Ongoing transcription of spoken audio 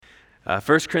1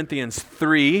 Corinthians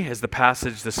 3 is the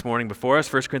passage this morning before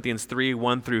us. 1 Corinthians 3,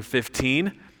 1 through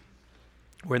 15.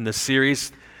 We're in the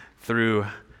series through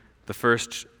the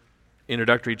first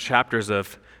introductory chapters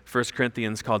of 1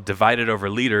 Corinthians called Divided Over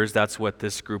Leaders. That's what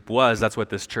this group was. That's what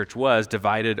this church was,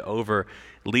 divided over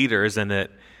leaders, and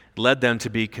it led them to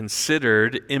be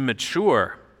considered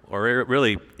immature, or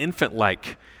really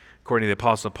infant-like, according to the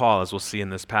Apostle Paul, as we'll see in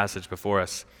this passage before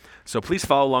us. So please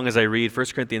follow along as I read 1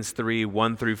 Corinthians 3,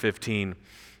 1 through 15.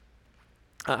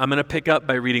 I'm going to pick up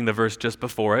by reading the verse just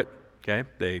before it. Okay,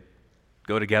 they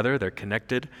go together, they're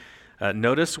connected.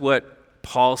 Notice what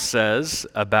Paul says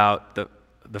about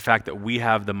the fact that we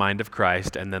have the mind of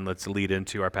Christ, and then let's lead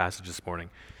into our passage this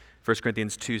morning. 1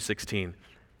 Corinthians 2:16.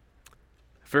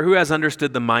 For who has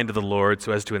understood the mind of the Lord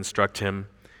so as to instruct him?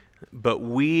 But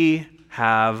we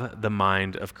have the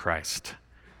mind of Christ.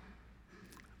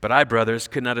 But I, brothers,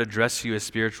 could not address you as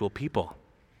spiritual people,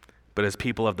 but as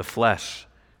people of the flesh,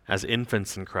 as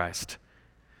infants in Christ.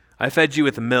 I fed you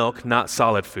with milk, not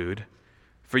solid food,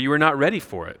 for you were not ready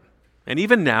for it. And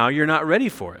even now you're not ready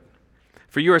for it,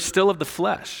 for you are still of the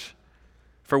flesh.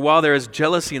 For while there is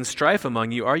jealousy and strife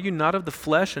among you, are you not of the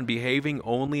flesh and behaving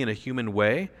only in a human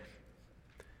way?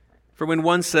 For when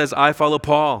one says, I follow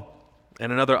Paul,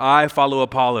 and another, I follow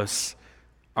Apollos,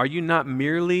 are you not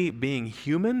merely being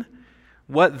human?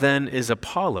 What then is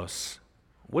Apollos?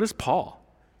 What is Paul?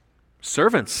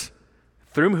 Servants,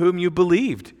 through whom you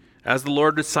believed, as the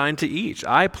Lord assigned to each.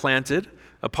 I planted,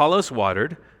 Apollos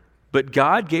watered, but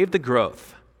God gave the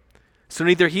growth. So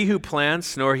neither he who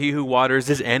plants nor he who waters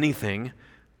is anything,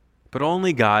 but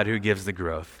only God who gives the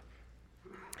growth.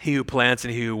 He who plants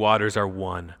and he who waters are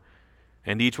one,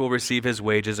 and each will receive his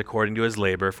wages according to his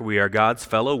labor, for we are God's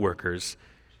fellow workers.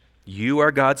 You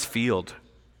are God's field,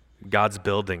 God's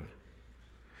building.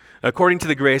 According to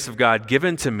the grace of God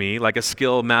given to me, like a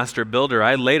skilled master builder,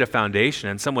 I laid a foundation,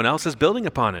 and someone else is building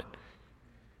upon it.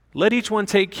 Let each one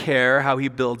take care how he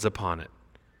builds upon it.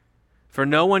 For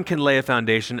no one can lay a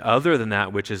foundation other than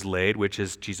that which is laid, which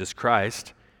is Jesus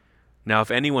Christ. Now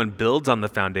if anyone builds on the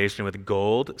foundation with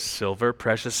gold, silver,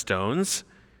 precious stones,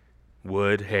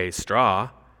 wood, hay,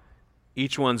 straw,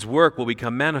 each one's work will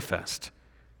become manifest,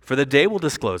 for the day will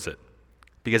disclose it,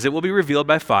 because it will be revealed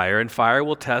by fire, and fire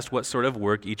will test what sort of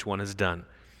work each one has done.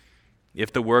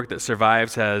 If the work that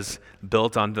survives has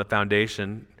built on the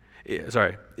foundation,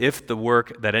 if the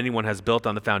work that anyone has built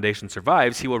on the foundation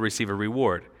survives, he will receive a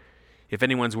reward. If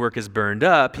anyone's work is burned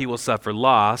up, he will suffer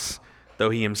loss, though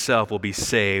he himself will be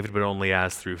saved, but only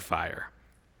as through fire.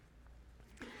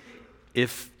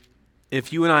 If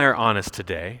you and I are honest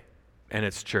today, and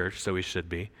it's church, so we should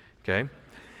be, okay?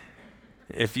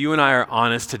 If you and I are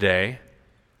honest today,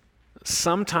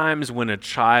 sometimes when a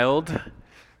child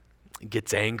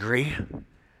gets angry,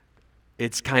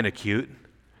 it's kind of cute.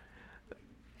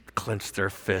 Clench their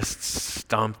fists,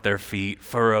 stomp their feet,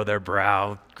 furrow their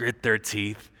brow, grit their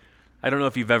teeth. I don't know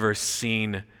if you've ever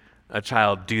seen a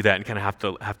child do that and kind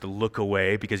of have to look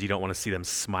away because you don't want to see them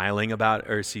smiling about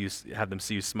it, or have them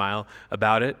see you smile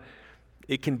about it.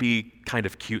 It can be kind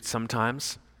of cute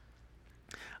sometimes,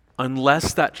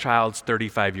 unless that child's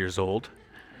 35 years old.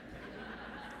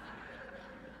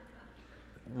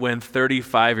 When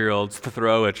 35-year-olds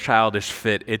throw a childish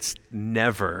fit, it's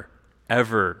never,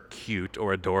 ever cute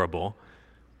or adorable.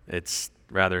 It's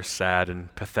rather sad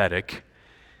and pathetic.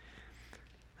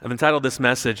 I've entitled this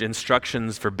message,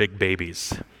 Instructions for Big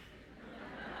Babies.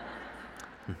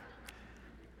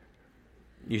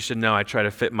 You should know I try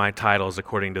to fit my titles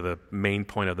according to the main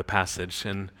point of the passage,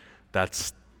 and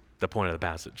that's the point of the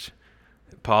passage.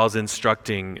 Paul's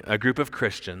instructing a group of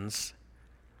Christians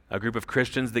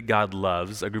that God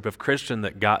loves, a group of Christians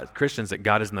that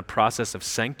God is in the process of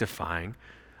sanctifying,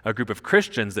 a group of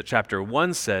Christians that chapter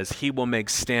 1 says he will make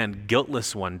stand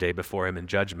guiltless one day before him in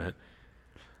judgment,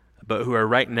 but who are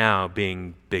right now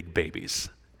being big babies.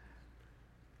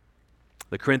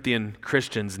 The Corinthian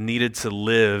Christians needed to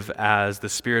live as the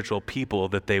spiritual people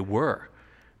that they were.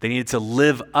 They needed to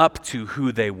live up to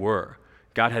who they were.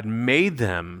 God had made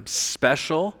them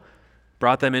special,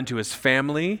 brought them into his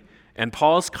family, and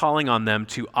Paul's calling on them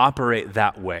to operate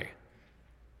that way.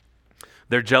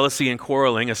 Their jealousy and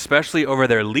quarreling, especially over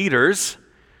their leaders,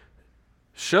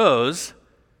 shows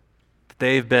that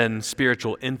they've been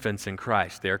spiritual infants in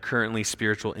Christ. They are currently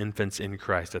spiritual infants in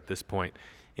Christ at this point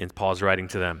in Paul's writing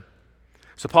to them.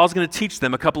 So Paul's going to teach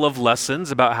them a couple of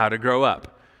lessons about how to grow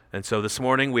up. And so this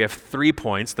morning we have 3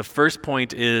 points. The first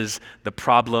point is the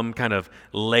problem kind of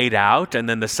laid out, and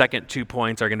then the second 2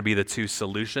 points are going to be the 2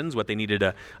 solutions, what they needed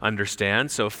to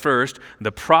understand. So first,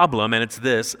 the problem, and it's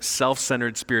this: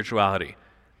 self-centered spirituality.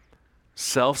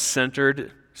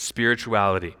 Self-centered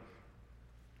spirituality.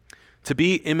 To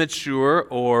be immature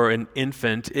or an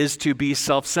infant is to be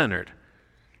self-centered.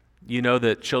 You know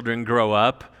that children grow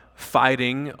up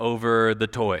fighting over the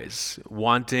toys,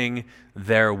 wanting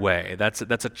their way. That's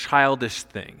a childish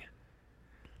thing.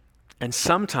 And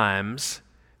sometimes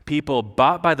people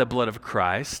bought by the blood of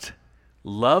Christ,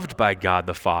 loved by God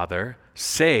the Father,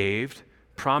 saved,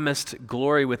 promised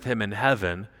glory with him in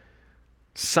heaven,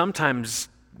 sometimes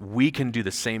we can do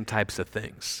the same types of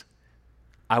things.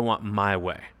 I want my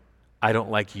way. I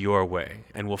don't like your way.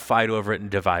 And we'll fight over it and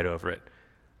divide over it.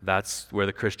 That's where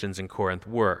the Christians in Corinth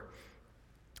were.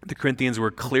 The Corinthians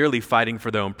were clearly fighting for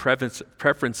their own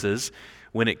preferences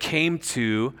when it came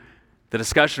to the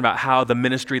discussion about how the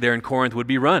ministry there in Corinth would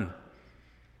be run.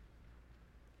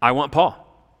 I want Paul.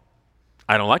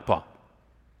 I don't like Paul.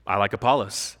 I like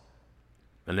Apollos.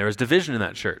 And there was division in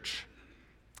that church.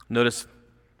 Notice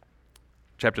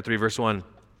chapter 3, verse 1.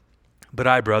 But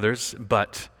I, brothers,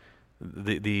 but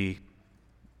the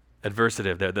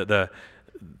adversative there, the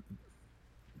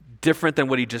different than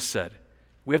what he just said.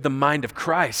 We have the mind of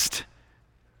Christ.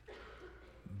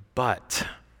 But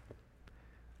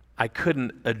I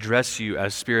couldn't address you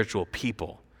as spiritual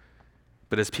people,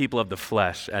 but as people of the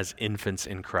flesh, as infants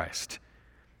in Christ.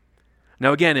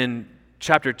 Now again, in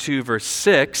chapter 2, verse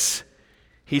 6,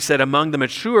 he said, among the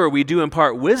mature we do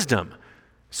impart wisdom.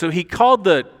 So he called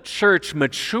the church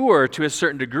mature to a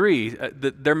certain degree.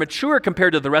 They're mature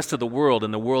compared to the rest of the world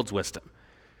and the world's wisdom.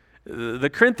 The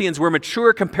Corinthians were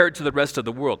mature compared to the rest of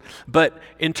the world. But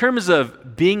in terms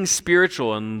of being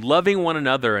spiritual and loving one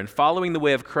another and following the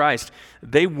way of Christ,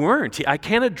 they weren't. I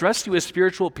can't address you as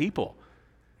spiritual people.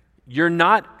 You're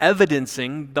not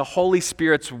evidencing the Holy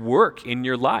Spirit's work in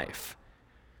your life.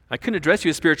 I couldn't address you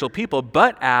as spiritual people,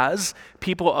 but as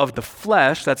people of the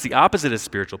flesh, that's the opposite of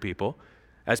spiritual people.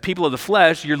 As people of the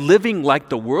flesh, you're living like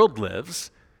the world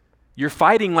lives. You're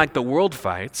fighting like the world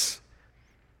fights.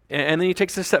 And then he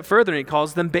takes it a step further and he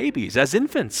calls them babies, as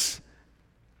infants.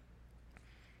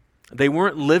 They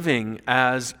weren't living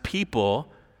as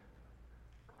people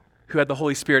who had the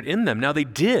Holy Spirit in them. Now they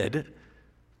did,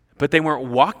 but they weren't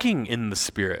walking in the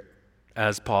Spirit,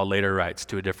 as Paul later writes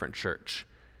to a different church.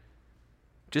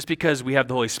 Just because we have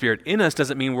the Holy Spirit in us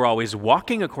doesn't mean we're always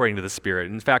walking according to the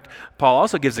Spirit. In fact, Paul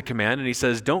also gives a command and he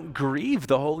says, don't grieve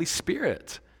the Holy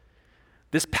Spirit.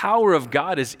 This power of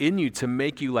God is in you to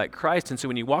make you like Christ. And so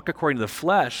when you walk according to the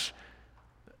flesh,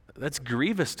 that's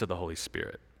grievous to the Holy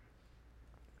Spirit.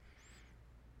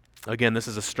 Again, this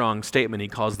is a strong statement. He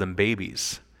calls them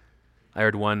babies. I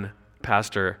heard one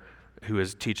pastor who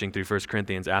is teaching through 1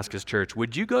 Corinthians ask his church,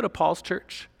 would you go to Paul's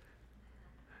church?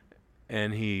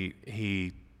 And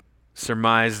he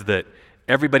surmised that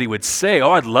everybody would say,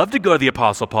 oh, I'd love to go to the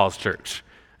Apostle Paul's church,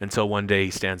 until one day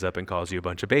he stands up and calls you a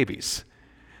bunch of babies.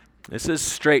 This is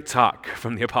straight talk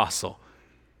from the apostle.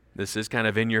 This is kind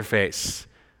of in your face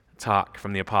talk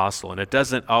from the apostle, and it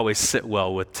doesn't always sit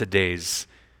well with today's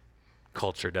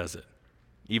culture, does it?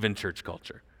 Even church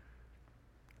culture.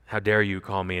 How dare you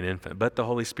call me an infant? But the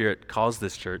Holy Spirit calls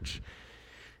this church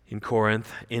in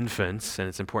Corinth infants, and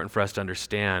it's important for us to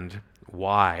understand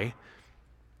why.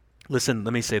 Listen,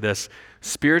 let me say this.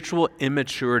 Spiritual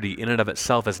immaturity in and of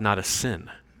itself is not a sin.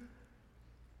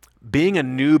 Being a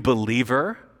new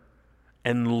believer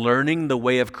and learning the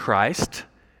way of Christ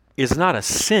is not a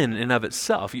sin in and of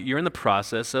itself. You're in the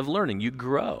process of learning. You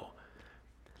grow.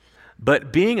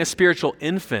 But being a spiritual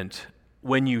infant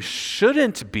when you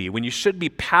shouldn't be, when you should be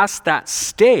past that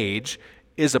stage,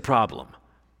 is a problem.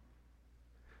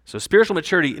 So spiritual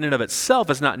maturity in and of itself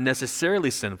is not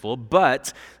necessarily sinful,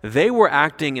 but they were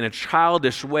acting in a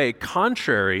childish way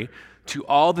contrary to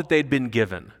all that they'd been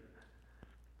given.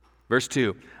 Verse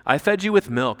 2, I fed you with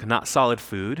milk, not solid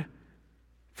food,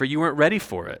 for you weren't ready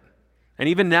for it. And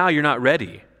even now you're not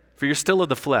ready, for you're still of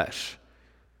the flesh.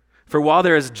 For while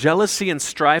there is jealousy and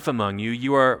strife among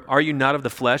you, are you not of the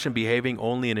flesh and behaving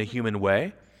only in a human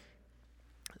way?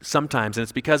 Sometimes, and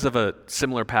it's because of a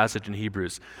similar passage in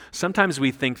Hebrews, sometimes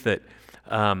we think that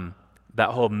that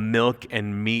whole milk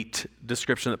and meat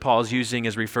description that Paul is using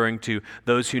is referring to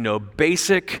those who know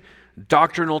basic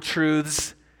doctrinal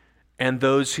truths and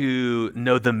those who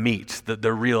know the meat,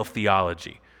 the real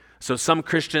theology. So some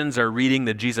Christians are reading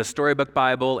the Jesus Storybook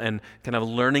Bible and kind of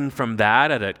learning from that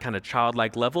at a kind of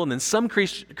childlike level. And then some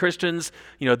Christians,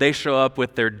 they show up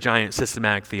with their giant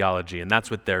systematic theology, and that's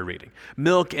what they're reading.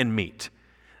 Milk and meat.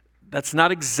 That's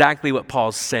not exactly what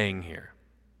Paul's saying here,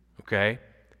 okay?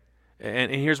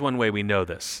 And here's one way we know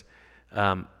this.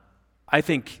 I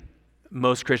think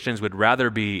most Christians would rather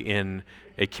be in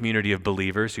a community of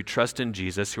believers who trust in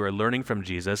Jesus, who are learning from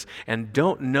Jesus, and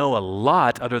don't know a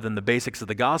lot other than the basics of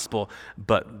the gospel,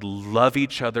 but love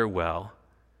each other well,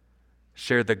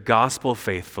 share the gospel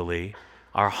faithfully,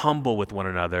 are humble with one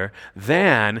another,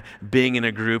 than being in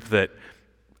a group that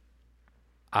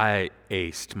I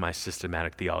aced my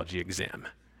systematic theology exam.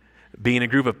 Being a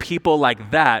group of people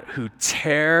like that who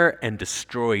tear and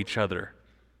destroy each other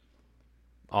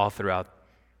all throughout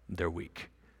their week.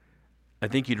 I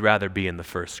think you'd rather be in the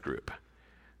first group.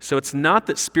 So it's not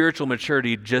that spiritual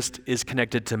maturity just is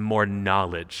connected to more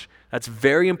knowledge. That's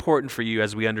very important for you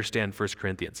as we understand 1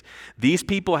 Corinthians. These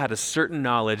people had a certain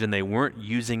knowledge and they weren't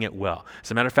using it well.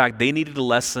 As a matter of fact, they needed a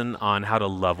lesson on how to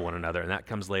love one another, and that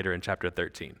comes later in chapter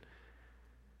 13.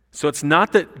 So it's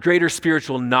not that greater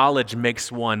spiritual knowledge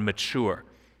makes one mature.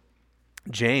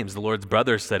 James, the Lord's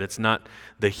brother, said it's not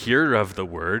the hearer of the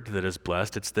word that is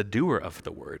blessed, it's the doer of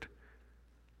the word.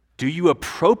 Do you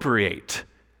appropriate,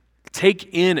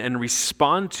 take in and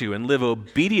respond to and live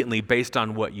obediently based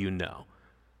on what you know?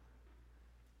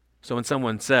 So when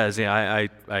someone says, I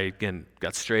again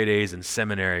got straight A's in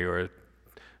seminary or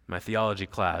my theology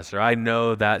class, or I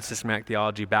know that systematic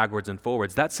theology backwards and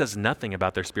forwards, that says nothing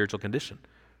about their spiritual condition.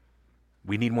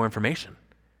 We need more information.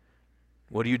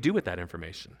 What do you do with that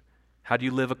information? How do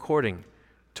you live according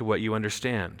to what you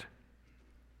understand?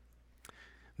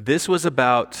 This was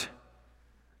about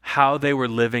how they were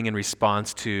living in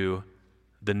response to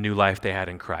the new life they had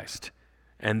in Christ.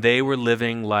 And they were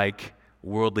living like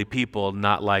worldly people,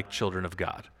 not like children of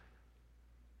God.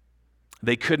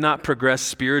 They could not progress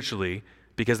spiritually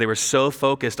because they were so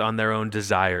focused on their own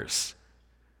desires.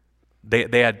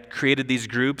 They had created these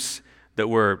groups that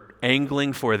were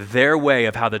angling for their way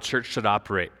of how the church should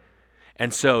operate.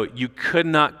 And so you could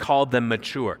not call them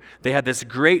mature. They had this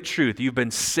great truth. You've been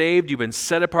saved. You've been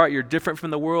set apart. You're different from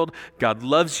the world. God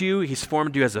loves you. He's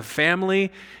formed you as a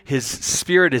family. His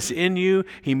Spirit is in you.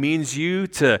 He means you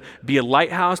to be a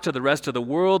lighthouse to the rest of the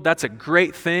world. That's a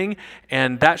great thing,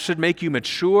 and that should make you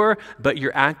mature, but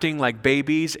you're acting like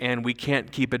babies, and we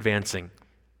can't keep advancing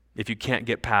if you can't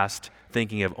get past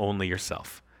thinking of only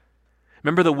yourself.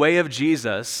 Remember, the way of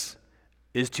Jesus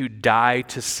is to die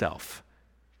to self.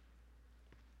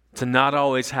 To not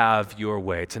always have your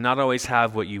way, to not always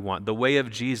have what you want. The way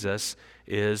of Jesus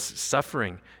is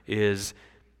suffering, is,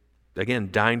 again,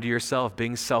 dying to yourself,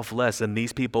 being selfless, and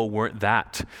these people weren't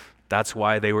that. That's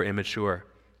why they were immature.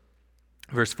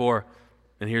 Verse 4,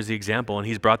 and here's the example, and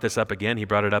he's brought this up again. He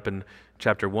brought it up in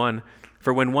chapter 1.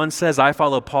 For when one says, I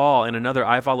follow Paul, and another,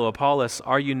 I follow Apollos,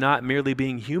 are you not merely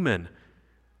being human?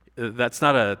 That's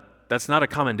not a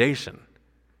commendation.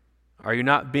 Are you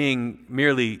not being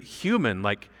merely human,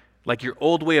 like your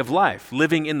old way of life,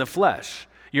 living in the flesh?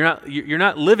 You're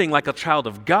not living like a child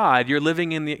of God. You're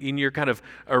living in your kind of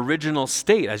original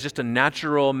state as just a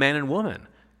natural man and woman.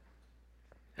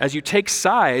 As you take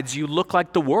sides, you look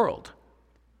like the world.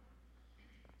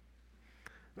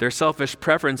 Their selfish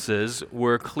preferences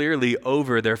were clearly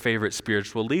over their favorite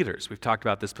spiritual leaders. We've talked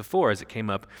about this before as it came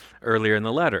up earlier in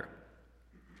the letter.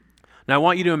 Now, I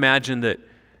want you to imagine that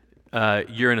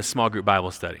you're in a small group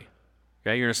Bible study.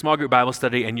 Okay? You're in a small group Bible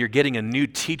study and you're getting a new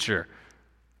teacher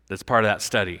that's part of that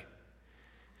study.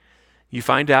 You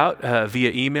find out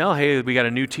via email, hey, we got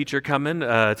a new teacher coming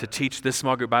to teach this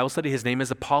small group Bible study. His name is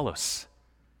Apollos.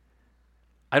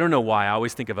 I don't know why. I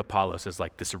always think of Apollos as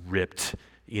like this ripped,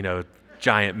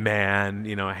 giant man,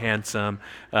 handsome.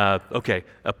 Okay,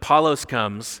 Apollos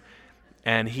comes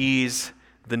and he's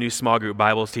the new small group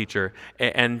Bible teacher,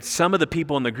 and some of the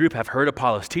people in the group have heard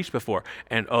Apollos teach before,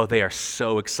 and they are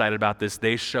so excited about this.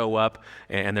 They show up,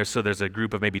 and there's a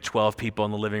group of maybe 12 people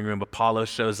in the living room. Apollos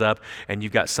shows up, and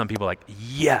you've got some people like,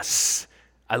 yes,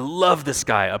 I love this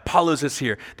guy. Apollos is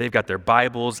here. They've got their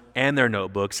Bibles and their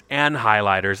notebooks and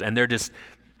highlighters, and they're just,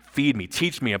 feed me,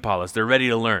 teach me, Apollos. They're ready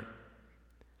to learn.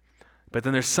 But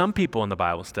then there's some people in the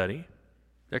Bible study,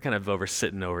 they're kind of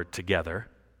sitting over together,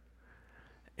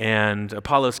 and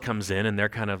Apollos comes in, and they're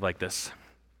kind of like this.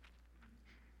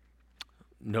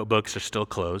 Notebooks are still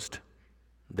closed.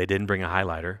 They didn't bring a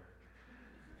highlighter.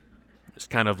 Just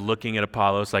kind of looking at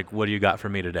Apollos like, what do you got for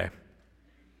me today?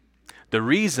 The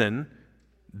reason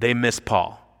they miss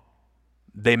Paul,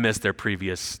 they miss their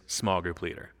previous small group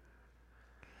leader.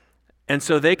 And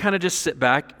so they kind of just sit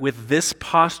back with this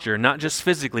posture, not just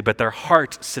physically, but their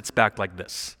heart sits back like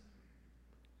this.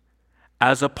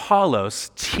 As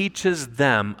Apollos teaches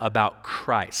them about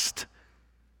Christ.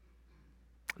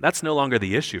 That's no longer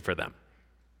the issue for them.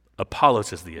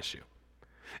 Apollos is the issue.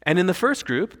 And in the first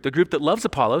group, the group that loves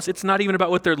Apollos, it's not even about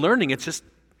what they're learning, it's just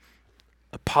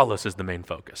Apollos is the main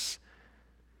focus.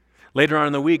 Later on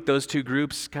in the week, those two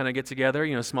groups kind of get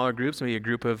together, smaller groups. Maybe a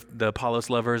group of the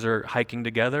Apollos lovers are hiking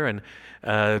together, and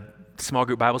a small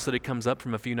group Bible study comes up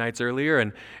from a few nights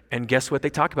earlier, and guess what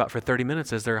they talk about for 30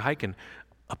 minutes as they're hiking?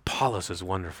 Apollos is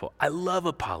wonderful. I love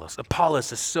Apollos.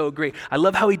 Apollos is so great. I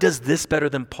love how he does this better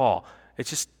than Paul. It's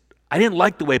just, I didn't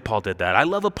like the way Paul did that. I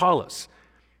love Apollos.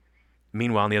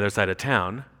 Meanwhile, on the other side of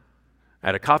town,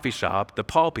 at a coffee shop, the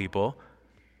Paul people,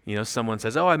 someone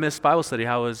says, I missed Bible study.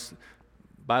 How was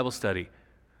Bible study?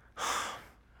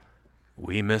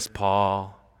 We miss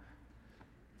Paul.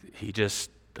 He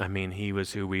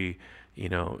was who we,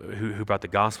 who brought the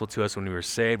gospel to us when we were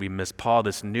saved. We miss Paul,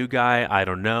 this new guy. I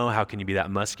don't know. How can you be that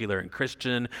muscular and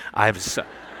Christian? I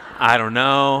don't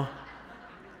know.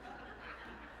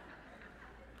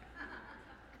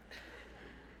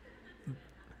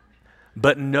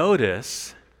 But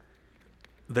notice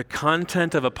the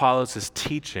content of Apollos'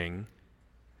 teaching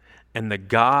and the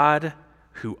God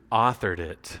who authored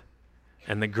it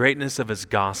and the greatness of his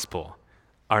gospel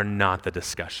are not the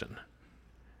discussion.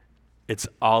 It's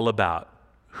all about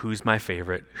who's my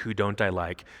favorite, who don't I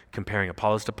like, comparing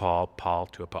Apollos to Paul, Paul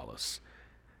to Apollos.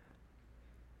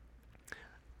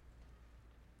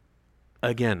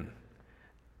 Again,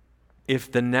 if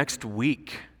the next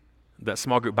week that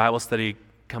small group Bible study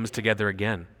comes together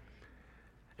again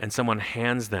and someone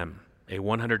hands them a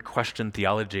 100-question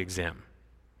theology exam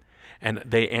and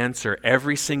they answer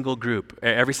every single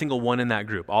one in that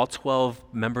group, all 12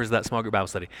 members of that small group Bible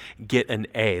study get an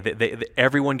A.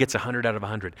 Everyone gets 100 out of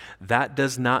 100. That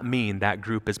does not mean that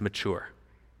group is mature.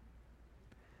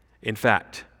 In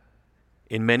fact,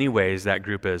 in many ways, that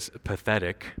group is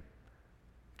pathetic,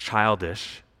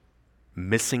 childish,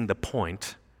 missing the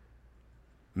point,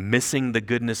 missing the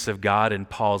goodness of God in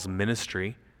Paul's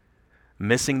ministry,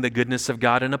 missing the goodness of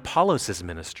God in Apollos'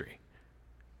 ministry.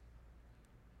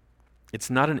 It's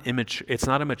not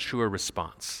a mature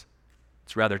response.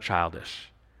 It's rather childish.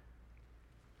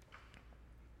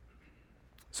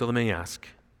 So let me ask,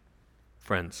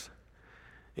 friends,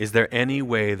 is there any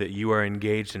way that you are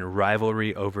engaged in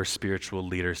rivalry over spiritual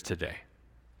leaders today?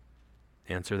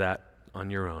 Answer that on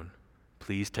your own.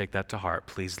 Please take that to heart.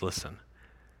 Please listen.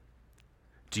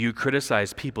 Do you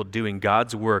criticize people doing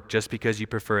God's work just because you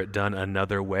prefer it done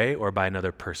another way or by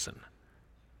another person?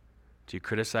 Do you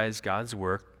criticize God's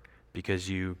work because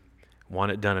you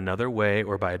want it done another way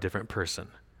or by a different person?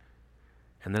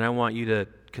 And then I want you to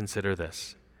consider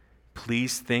this.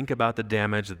 Please think about the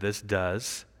damage that this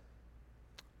does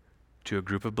to a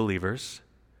group of believers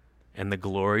and the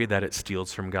glory that it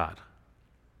steals from God.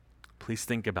 Please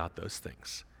think about those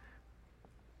things.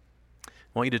 I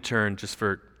want you to turn, just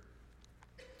for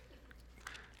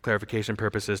clarification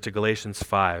purposes, to Galatians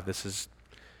 5. This is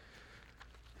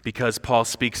because Paul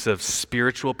speaks of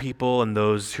spiritual people and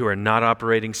those who are not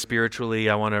operating spiritually.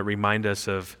 I want to remind us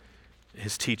of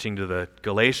his teaching to the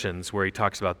Galatians, where he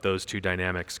talks about those two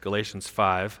dynamics. Galatians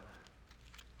 5,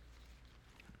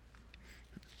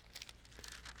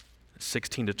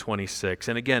 16 to 26.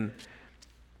 And again,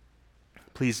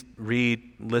 please read,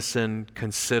 listen,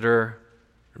 consider,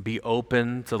 be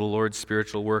open to the Lord's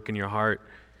spiritual work in your heart.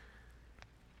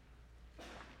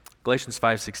 Galatians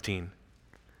 5:16.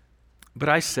 But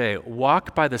I say,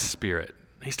 walk by the Spirit.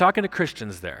 He's talking to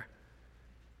Christians there.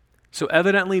 So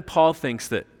evidently, Paul thinks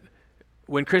that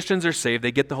when Christians are saved,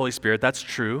 they get the Holy Spirit. That's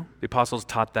true. The apostles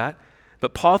taught that.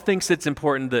 But Paul thinks it's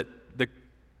important that the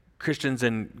Christians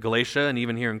in Galatia and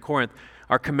even here in Corinth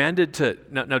are commanded to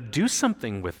now do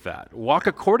something with that. Walk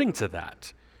according to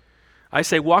that. I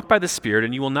say, walk by the Spirit,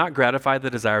 and you will not gratify the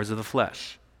desires of the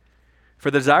flesh.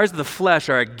 For the desires of the flesh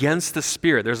are against the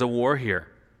Spirit. There's a war here.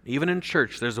 Even in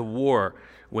church, there's a war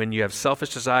when you have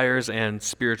selfish desires and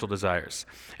spiritual desires.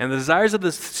 And the desires of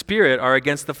the Spirit are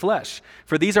against the flesh.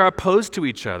 For these are opposed to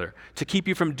each other, to keep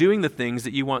you from doing the things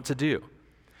that you want to do.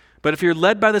 But if you're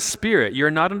led by the Spirit,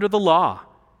 you're not under the law.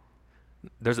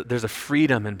 There's a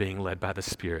freedom in being led by the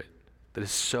Spirit that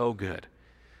is so good.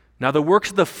 Now the works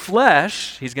of the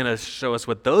flesh, he's going to show us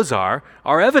what those are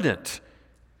evident.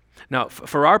 Now,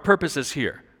 for our purposes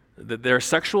here, there are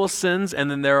sexual sins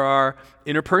and then there are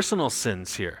interpersonal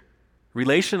sins here,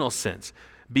 relational sins.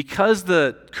 Because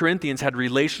the Corinthians had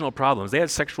relational problems, they had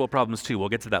sexual problems too. We'll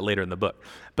get to that later in the book.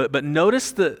 But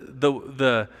notice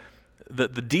the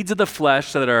deeds of the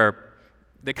flesh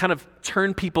that kind of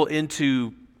turn people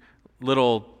into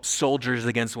little soldiers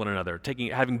against one another,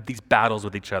 having these battles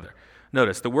with each other.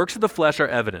 Notice, the works of the flesh are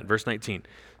evident. Verse 19,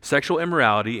 sexual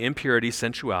immorality, impurity,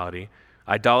 sensuality,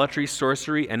 idolatry,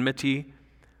 sorcery, enmity,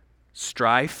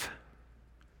 strife,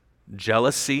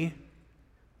 jealousy,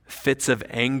 fits of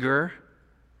anger,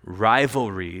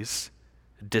 rivalries,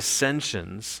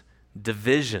 dissensions,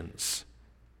 divisions,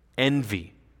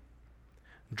 envy,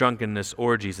 drunkenness,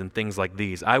 orgies, and things like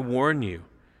these. I warn you,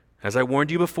 As I warned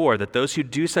you before, that those who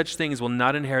do such things will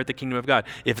not inherit the kingdom of God.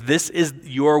 If this is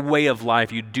your way of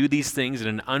life, you do these things in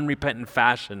an unrepentant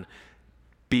fashion,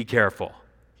 be careful.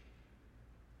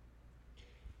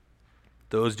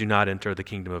 Those do not enter the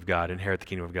kingdom of God, inherit the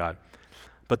kingdom of God.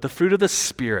 But the fruit of the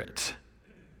Spirit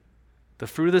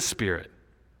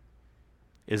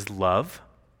is love,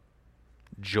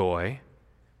 joy,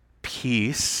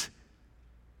 peace.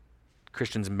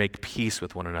 Christians make peace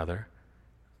with one another.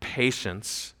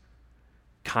 Patience,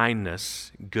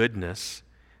 kindness, goodness,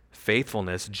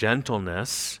 faithfulness,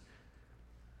 gentleness,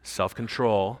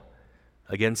 self-control.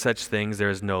 Against such things there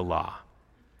is no law.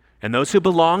 And those who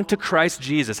belong to Christ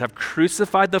Jesus have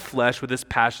crucified the flesh with its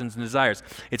passions and desires.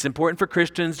 It's important for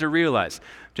Christians to realize,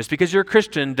 just because you're a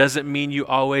Christian doesn't mean you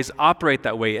always operate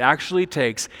that way. It actually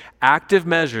takes active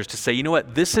measures to say, you know what,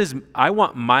 I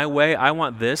want my way, I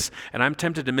want this, and I'm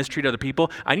tempted to mistreat other people.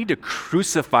 I need to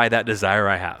crucify that desire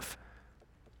I have.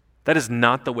 That is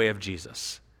not the way of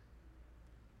Jesus.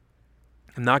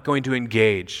 I'm not going to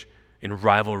engage in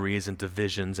rivalries and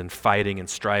divisions and fighting and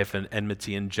strife and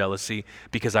enmity and jealousy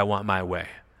because I want my way.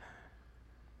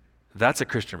 That's a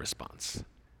Christian response.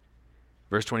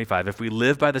 Verse 25, if we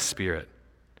live by the Spirit,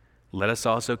 let us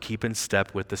also keep in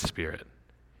step with the Spirit.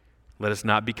 Let us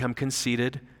not become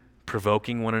conceited,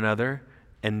 provoking one another,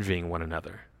 envying one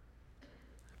another.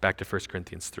 Back to 1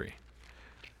 Corinthians 3.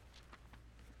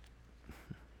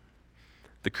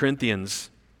 The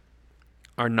Corinthians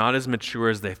are not as mature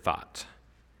as they thought.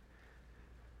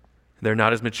 They're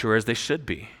not as mature as they should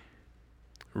be.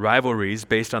 Rivalries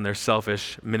based on their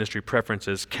selfish ministry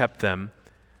preferences kept them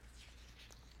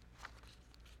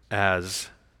as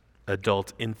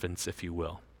adult infants, if you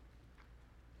will.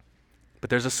 But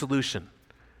there's a solution.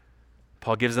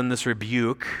 Paul gives them this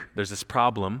rebuke. There's this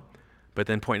problem. But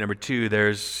then point number 2,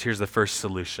 here's the first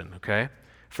solution, okay?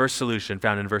 First solution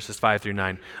found in verses 5 through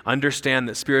 9. Understand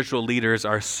that spiritual leaders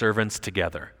are servants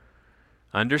together.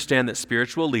 Understand that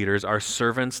spiritual leaders are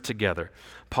servants together.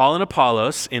 Paul and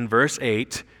Apollos, in verse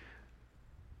 8,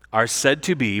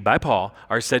 by Paul,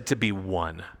 are said to be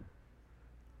one.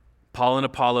 Paul and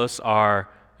Apollos are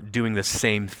doing the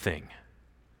same thing.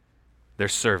 They're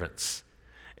servants.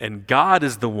 And God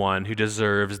is the one who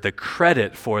deserves the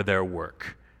credit for their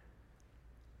work.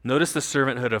 Notice the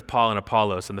servanthood of Paul and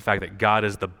Apollos and the fact that God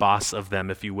is the boss of them,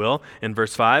 if you will, in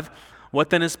verse 5.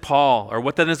 What then is Paul? Or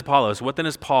what then is Apollos? What then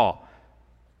is Paul?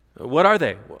 What are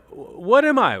they? What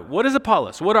am I? What is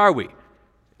Apollos? What are we?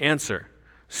 Answer,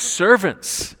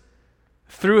 servants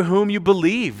through whom you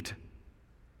believed,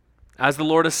 as the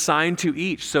Lord assigned to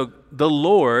each. So the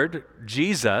Lord,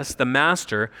 Jesus, the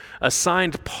Master,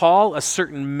 assigned Paul a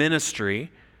certain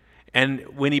ministry, and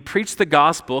when he preached the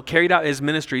gospel, carried out his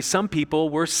ministry, some people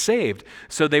were saved.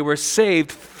 So they were saved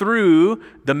through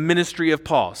the ministry of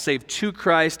Paul, saved to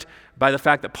Christ by the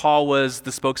fact that Paul was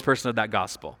the spokesperson of that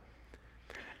gospel.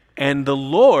 And the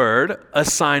Lord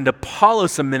assigned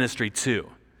Apollos a ministry too.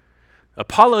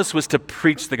 Apollos was to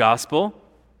preach the gospel,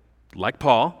 like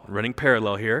Paul, running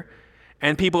parallel here,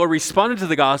 and people responded to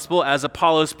the gospel as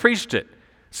Apollos preached it.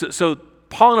 So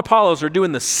Paul and Apollos are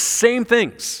doing the same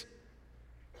things.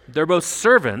 They're both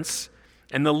servants,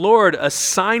 and the Lord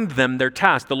assigned them their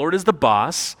task. The Lord is the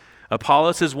boss.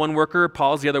 Apollos is one worker,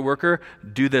 Paul's the other worker.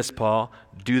 Do this, Paul.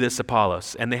 Do this,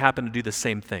 Apollos. And they happen to do the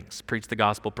same things. Preach the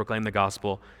gospel, proclaim the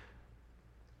gospel,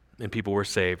 and people were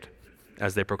saved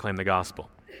as they proclaimed the gospel.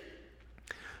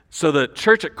 So the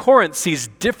church at Corinth sees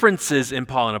differences in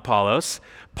Paul and Apollos.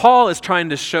 Paul is trying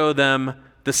to show them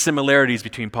the similarities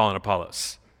between Paul and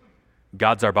Apollos.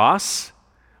 God's our boss.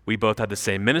 We both had the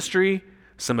same ministry.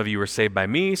 Some of you were saved by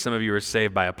me. Some of you were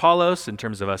saved by Apollos in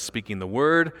terms of us speaking the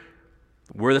word.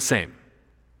 We're the same.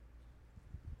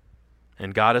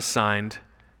 And God assigned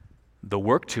the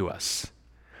work to us.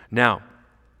 Now,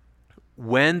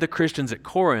 when the Christians at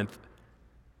Corinth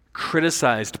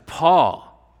criticized Paul,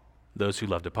 those who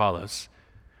loved Apollos,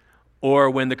 or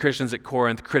when the Christians at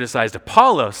Corinth criticized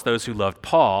Apollos, those who loved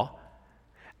Paul,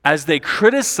 as they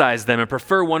criticize them and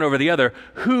prefer one over the other,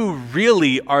 who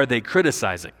really are they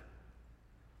criticizing?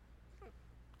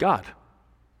 God.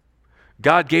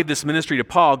 God gave this ministry to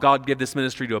Paul, God gave this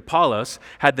ministry to Apollos,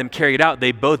 had them carry it out.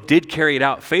 They both did carry it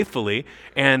out faithfully,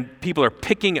 and people are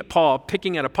picking at Paul,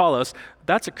 picking at Apollos.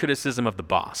 That's a criticism of the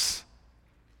boss.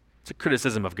 It's a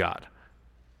criticism of God.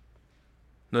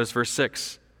 Notice verse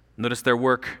 6. Notice their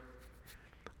work.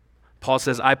 Paul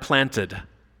says, I planted.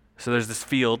 So there's this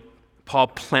field. Paul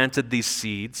planted these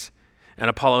seeds, and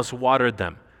Apollos watered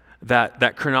them.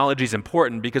 that chronology is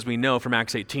important because we know from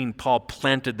Acts 18, Paul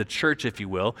planted the church, if you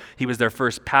will. He was their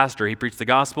first pastor. He preached the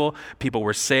gospel. People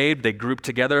were saved. They grouped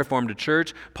together, formed a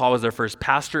church. Paul was their first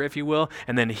pastor, if you will.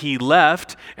 And then he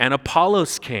left, and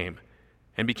Apollos came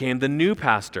and became the new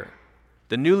pastor,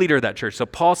 the new leader of that church. So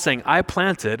Paul's saying, I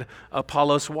planted,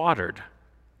 Apollos watered.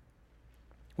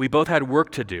 We both had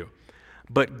work to do,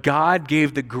 but God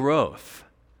gave the growth.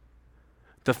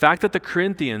 The fact that the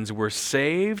Corinthians were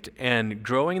saved and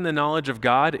growing in the knowledge of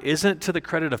God isn't to the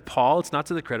credit of Paul. It's not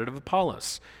to the credit of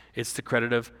Apollos. It's to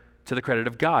the credit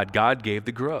of God. God gave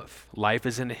the growth. Life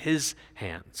is in his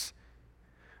hands.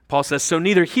 Paul says, so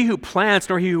neither he who plants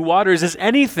nor he who waters is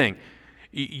anything.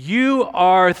 You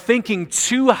are thinking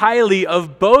too highly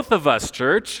of both of us,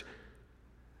 church.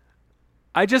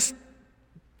 I just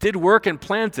did work and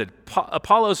planted.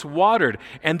 Apollos watered.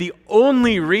 And the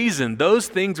only reason those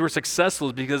things were successful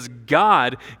is because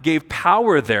God gave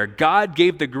power there. God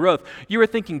gave the growth. You are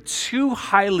thinking too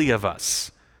highly of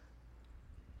us.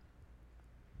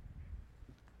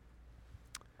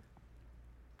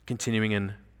 Continuing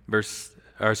in verse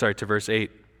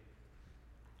 8.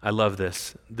 I love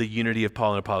this. The unity of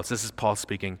Paul and Apollos. This is Paul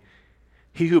speaking.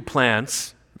 He who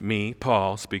plants, me,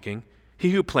 Paul speaking, he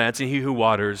who plants and he who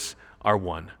waters are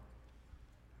one.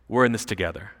 We're in this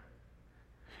together.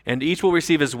 And each will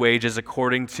receive his wages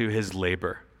according to his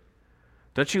labor.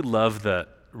 Don't you love the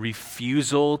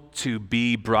refusal to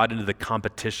be brought into the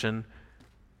competition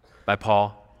by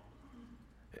Paul?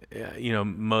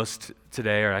 Most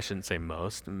today, or I shouldn't say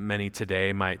most, many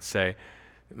today might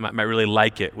really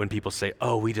like it when people say,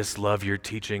 oh, we just love your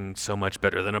teaching so much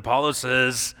better than Apollos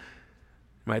is.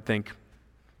 You might think,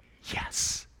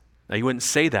 yes. Now, you wouldn't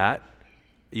say that.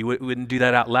 You wouldn't do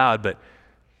that out loud, but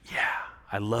yeah,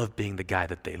 I love being the guy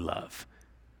that they love,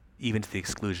 even to the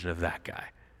exclusion of that guy.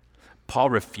 Paul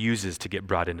refuses to get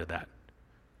brought into that.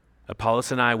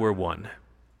 Apollos and I were one.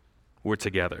 We're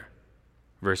together.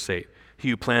 Verse 8, he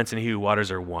who plants and he who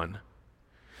waters are one.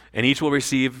 And each will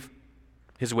receive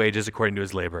his wages according to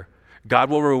his labor. God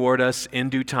will reward us in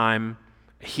due time.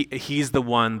 He's the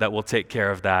one that will take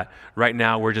care of that. Right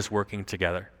now, we're just working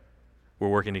together. We're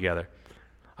working together.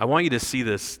 I want you to see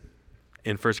this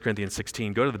in 1 Corinthians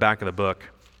 16. Go to the back of the book.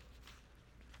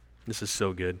 This is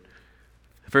so good.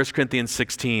 1 Corinthians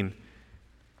 16.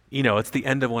 It's the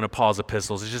end of one of Paul's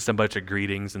epistles. It's just a bunch of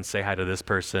greetings and say hi to this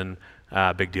person.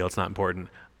 Big deal. It's not important.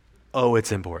 Oh,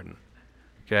 it's important.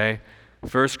 Okay?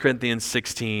 1 Corinthians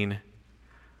 16,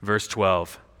 verse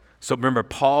 12. So remember,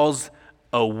 Paul's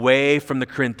away from the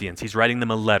Corinthians. He's writing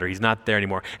them a letter. He's not there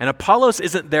anymore. And Apollos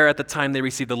isn't there at the time they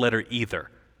received the letter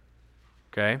either.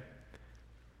 Okay?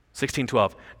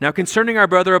 16:12. Now concerning our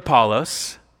brother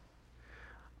Apollos,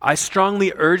 I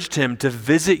strongly urged him to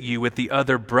visit you with the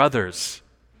other brothers,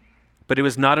 but it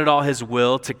was not at all his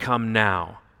will to come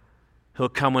now. He'll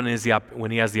come when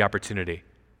he has the opportunity.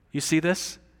 You see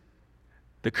this?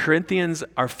 The Corinthians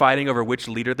are fighting over which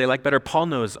leader they like better. Paul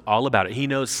knows all about it. He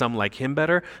knows some like him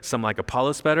better, some like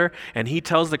Apollos better, and he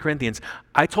tells the Corinthians,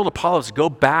 I told Apollos, go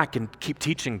back and keep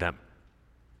teaching them.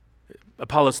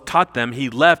 Apollos taught them, he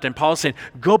left, and Paul's saying,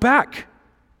 go back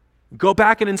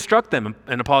and instruct them.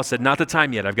 And Apollos said, not the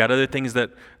time yet. I've got other things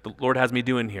that the Lord has me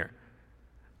doing here.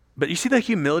 But you see the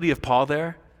humility of Paul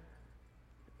there?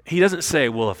 He doesn't say,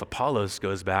 well, if Apollos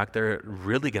goes back, they're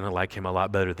really going to like him a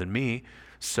lot better than me,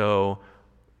 so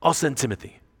I'll send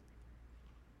Timothy.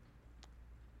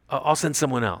 I'll send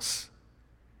someone else.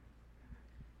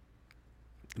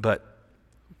 But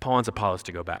Paul wants Apollos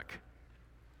to go back.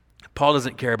 Paul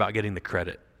doesn't care about getting the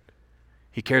credit.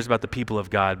 He cares about the people of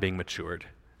God being matured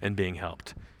and being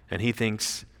helped. And he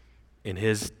thinks, in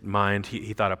his mind,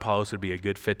 he thought Apollos would be a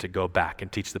good fit to go back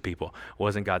and teach the people. It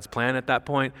wasn't God's plan at that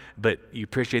point, but you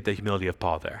appreciate the humility of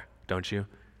Paul there, don't you?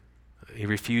 He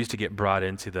refused to get brought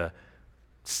into the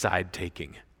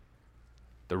side-taking,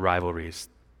 the rivalries,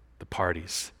 the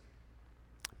parties.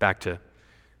 Back to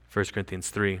 1 Corinthians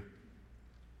 3.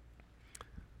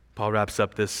 Paul wraps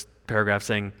up this paragraph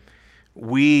saying,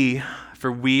 we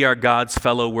are God's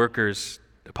fellow workers.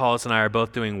 Apollos and I are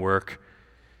both doing work.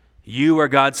 You are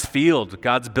God's field,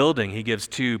 God's building. He gives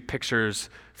two pictures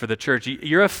for the church.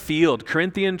 You're a field.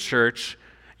 Corinthian church,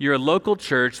 you're a local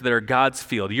church that are God's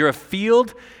field. You're a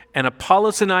field, and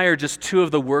Apollos and I are just two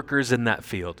of the workers in that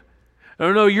field.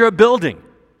 No, you're a building.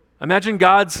 Imagine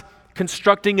God's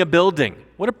constructing a building.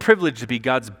 What a privilege to be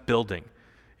God's building.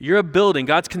 You're a building.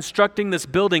 God's constructing this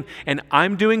building, and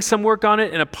I'm doing some work on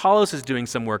it, and Apollos is doing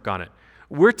some work on it.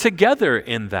 We're together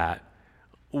in that.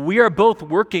 We are both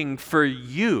working for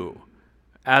you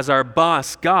as our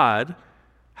boss, God,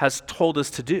 has told us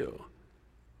to do.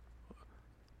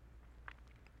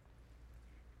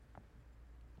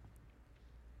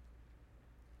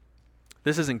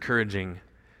 This is encouraging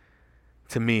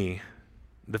to me,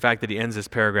 the fact that he ends this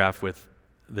paragraph with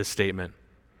this statement.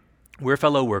 We're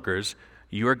fellow workers.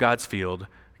 You are God's field,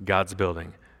 God's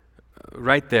building.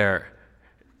 Right there,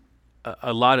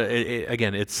 a lot of,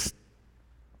 again, it's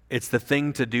the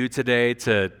thing to do today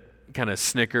to kind of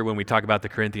snicker when we talk about the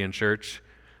Corinthian church.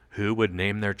 Who would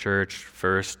name their church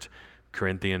First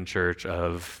Corinthian Church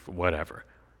of whatever?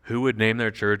 Who would name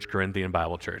their church Corinthian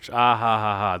Bible Church? Ah, ha,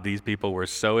 ha, ha. These people were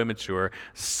so immature,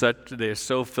 they're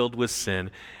so filled with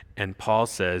sin. And Paul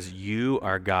says, you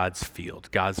are God's field,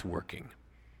 God's working.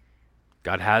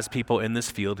 God has people in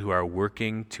this field who are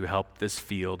working to help this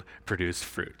field produce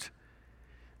fruit.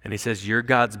 And he says, you're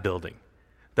God's building.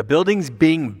 The building's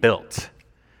being built.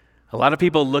 A lot of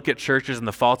people look at churches and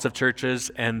the faults of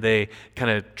churches, and they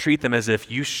kind of treat them as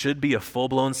if you should be a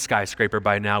full-blown skyscraper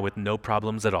by now with no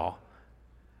problems at all.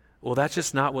 Well, that's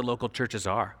just not what local churches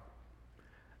are.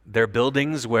 They're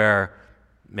buildings where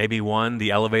maybe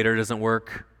the elevator doesn't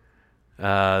work,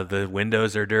 the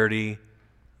windows are dirty,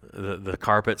 the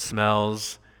carpet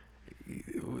smells.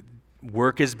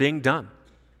 Work is being done.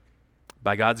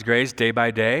 By God's grace, day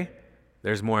by day,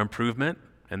 there's more improvement,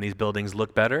 and these buildings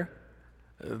look better.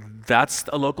 That's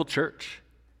a local church.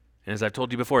 And as I've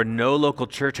told you before, no local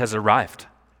church has arrived.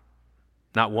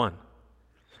 Not one.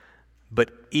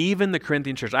 But even the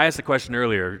Corinthian church, I asked a question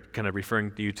earlier, kind of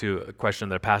referring you to a question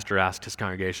that a pastor asked his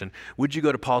congregation. Would you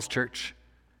go to Paul's church?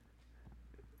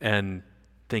 And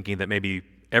thinking that maybe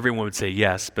everyone would say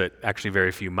yes, but actually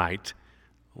very few might.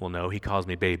 Well, no, he calls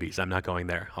me babies. I'm not going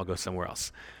there. I'll go somewhere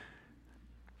else.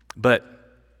 But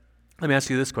let me ask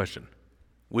you this question.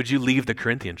 Would you leave the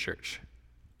Corinthian church?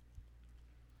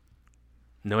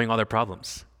 Knowing all their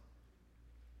problems.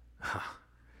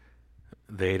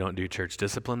 They don't do church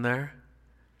discipline there.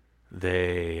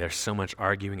 There's so much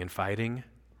arguing and fighting.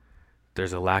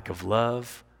 There's a lack of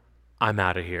love. I'm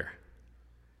out of here.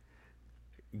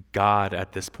 God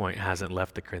at this point hasn't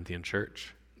left the Corinthian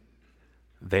church.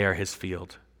 They are his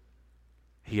field.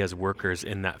 He has workers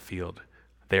in that field.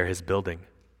 They are his building.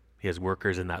 He has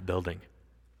workers in that building.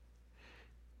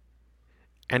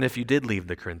 And if you did leave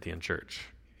the Corinthian church,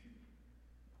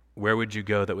 where would you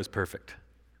go that was perfect?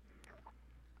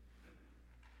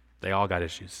 They all got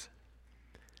issues.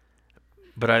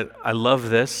 But I love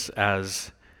this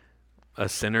as a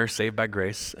sinner saved by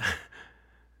grace.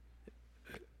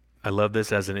 I love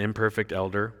this as an imperfect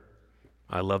elder.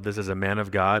 I love this as a man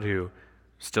of God who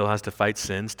still has to fight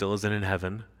sin, still isn't in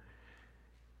heaven.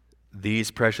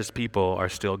 These precious people are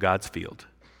still God's field,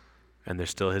 and they're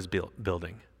still his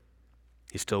building.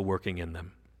 He's still working in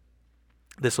them.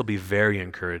 This will be very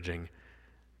encouraging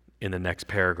in the next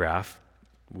paragraph.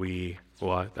 I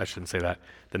shouldn't say that.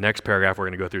 The next paragraph we're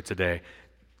going to go through today,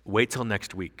 wait till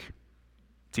next week.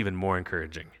 It's even more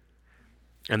encouraging.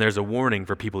 And there's a warning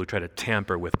for people who try to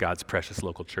tamper with God's precious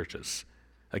local churches.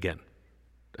 Again,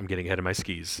 I'm getting ahead of my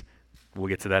skis. We'll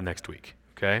get to that next week,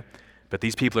 okay? But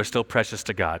these people are still precious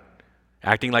to God.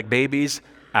 Acting like babies?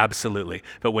 Absolutely.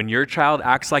 But when your child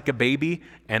acts like a baby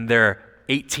and they're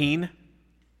 18,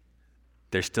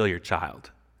 they're still your child.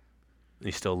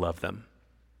 You still love them.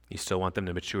 You still want them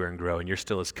to mature and grow, and you're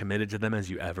still as committed to them as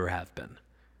you ever have been.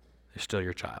 They're still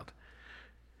your child.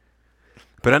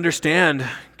 But understand,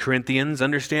 Corinthians,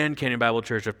 understand, Canyon Bible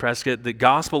Church of Prescott, the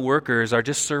gospel workers are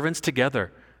just servants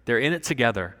together. They're in it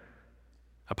together.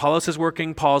 Apollos is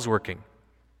working, Paul's working.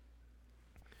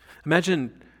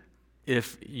 Imagine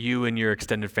if you and your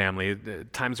extended family,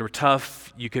 times were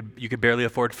tough, you could barely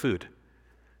afford food.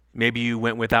 Maybe you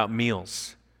went without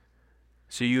meals.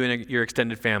 So you and your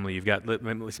extended family, you've got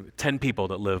 10 people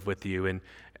that live with you,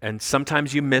 and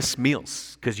sometimes you miss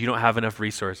meals because you don't have enough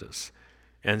resources.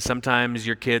 And sometimes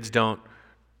your kids don't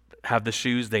have the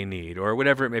shoes they need or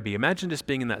whatever it may be. Imagine just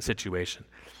being in that situation.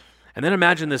 And then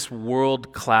imagine this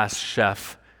world-class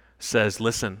chef says,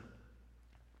 listen,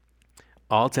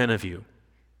 all 10 of you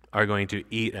are going to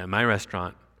eat at my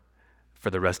restaurant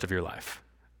for the rest of your life.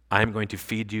 I'm going to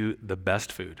feed you the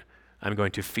best food. I'm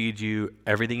going to feed you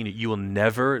everything you need. You will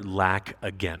never lack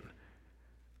again.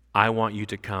 I want you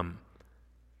to come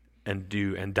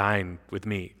and dine with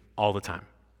me all the time.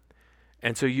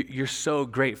 And so you're so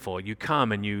grateful. You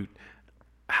come and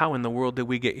how in the world did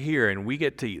we get here? And we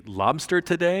get to eat lobster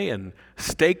today and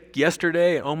steak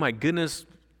yesterday. Oh my goodness,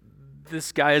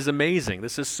 this guy is amazing.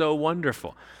 This is so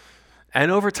wonderful.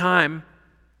 And over time,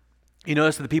 you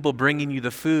notice that the people bringing you the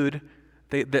food,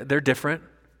 they're different.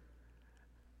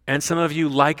 And some of you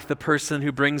like the person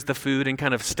who brings the food and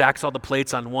kind of stacks all the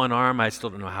plates on one arm. I still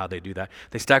don't know how they do that.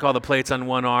 They stack all the plates on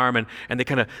one arm and they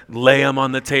kind of lay them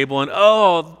on the table and,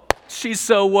 oh, she's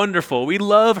so wonderful. We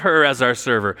love her as our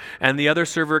server. And the other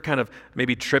server kind of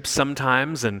maybe trips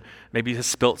sometimes and maybe has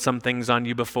spilt some things on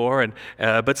you before, and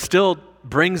but still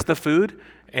brings the food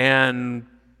and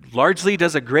largely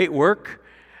does a great work.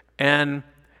 And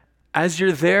as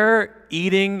you're there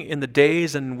eating in the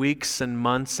days and weeks and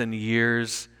months and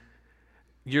years,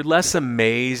 you're less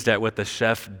amazed at what the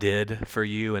chef did for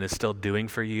you and is still doing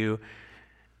for you.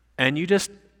 And you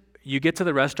get to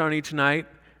the restaurant each night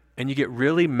and you get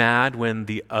really mad when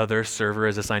the other server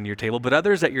is assigned to your table, but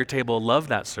others at your table love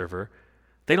that server.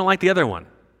 They don't like the other one.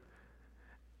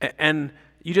 And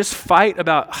you just fight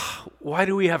about, why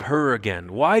do we have her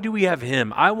again? Why do we have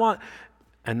him?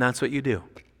 And that's what you do.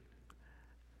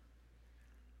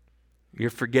 You're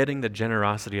forgetting the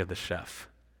generosity of the chef.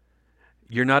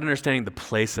 You're not understanding the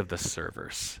place of the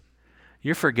servers.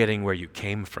 You're forgetting where you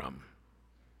came from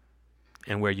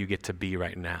and where you get to be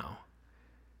right now.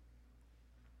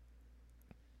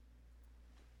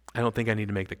 I don't think I need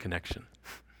to make the connection.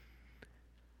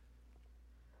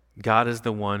 God is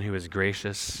the one who is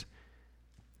gracious,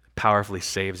 powerfully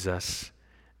saves us,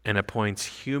 and appoints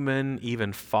human,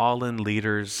 even fallen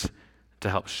leaders to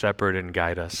help shepherd and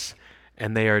guide us.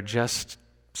 And they are just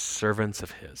servants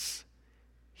of his.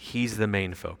 He's the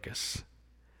main focus.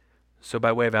 So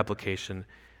by way of application,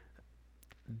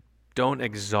 don't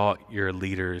exalt your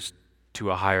leaders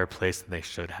to a higher place than they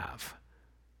should have.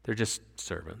 They're just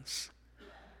servants.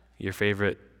 Your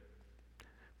favorite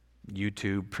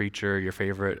YouTube preacher, your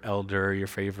favorite elder, your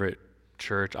favorite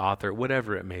church author,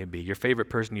 whatever it may be, your favorite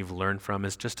person you've learned from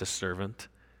is just a servant.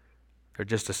 They're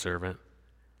just a servant.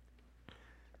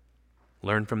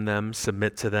 Learn from them,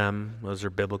 submit to them. Those are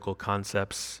biblical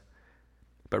concepts.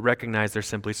 But recognize they're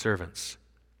simply servants.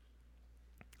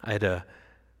 I had a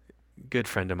good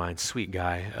friend of mine, sweet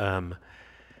guy.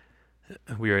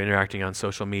 We were interacting on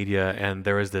social media, and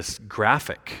there was this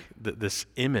graphic, this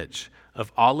image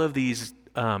of all of these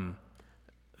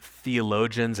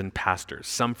theologians and pastors,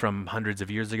 some from hundreds of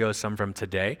years ago, some from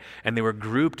today, and they were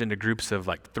grouped into groups of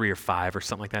like 3 or 5 or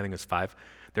something like that. I think it was 5.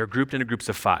 They were grouped into groups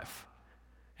of 5.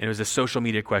 And it was a social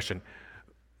media question.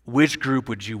 Which group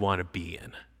would you want to be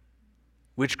in?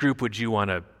 Which group would you want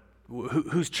to,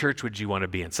 whose church would you want to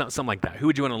be in? Something like that. Who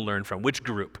would you want to learn from? Which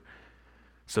group?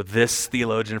 So this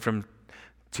theologian from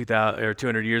 200 or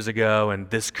 200 years ago, and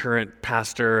this current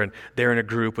pastor, and they're in a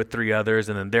group with 3 others,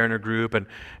 and then they're in a group,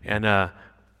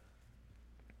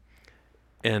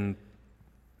 and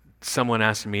someone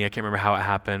asked me, I can't remember how it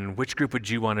happened, which group would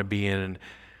you want to be in? And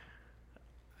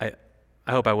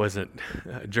I hope I wasn't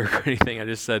a jerk or anything. I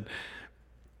just said,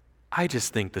 I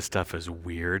just think this stuff is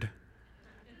weird.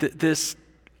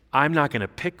 I'm not going to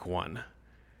pick one.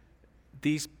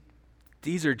 These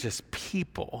are just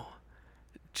people.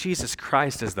 Jesus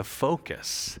Christ is the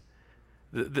focus.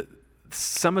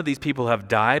 Some of these people have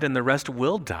died and the rest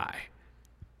will die.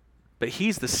 But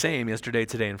he's the same yesterday,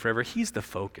 today, and forever. He's the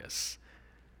focus.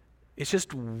 It's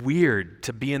just weird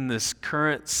to be in this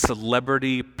current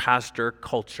celebrity pastor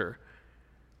culture.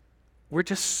 We're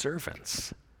just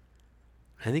servants.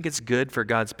 I think it's good for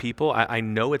God's people. I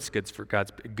know it's good for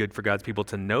God's people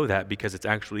to know that because it's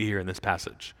actually here in this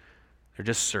passage. They're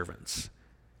just servants.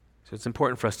 So it's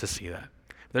important for us to see that.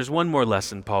 There's one more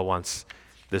lesson Paul wants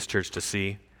this church to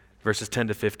see, verses 10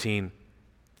 to 15.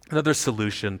 Another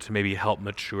solution to maybe help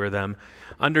mature them.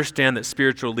 Understand that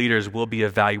spiritual leaders will be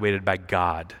evaluated by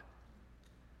God.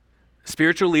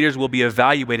 Spiritual leaders will be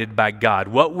evaluated by God.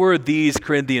 What were these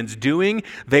Corinthians doing?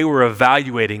 They were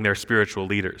evaluating their spiritual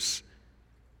leaders.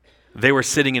 They were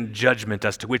sitting in judgment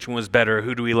as to which one was better,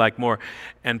 who do we like more.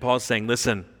 And Paul's saying,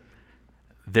 listen,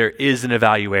 there is an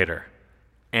evaluator,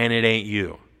 and it ain't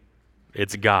you.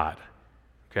 It's God.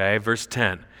 Okay, verse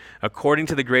 10. According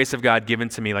to the grace of God given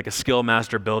to me, like a skilled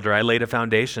master builder, I laid a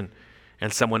foundation,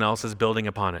 and someone else is building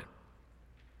upon it.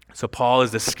 So Paul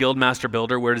is the skilled master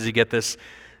builder. Where does he get this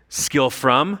skill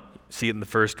from? See it in the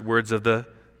first words of the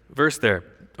verse there.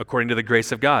 According to the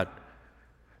grace of God.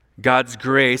 God's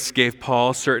grace gave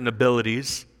Paul certain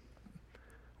abilities,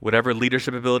 whatever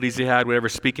leadership abilities he had, whatever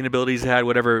speaking abilities he had,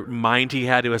 whatever mind he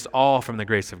had, it was all from the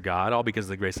grace of God, all because of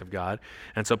the grace of God.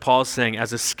 And so Paul's saying,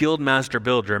 as a skilled master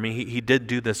builder, I mean, he did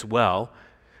do this well.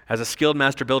 As a skilled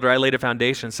master builder, I laid a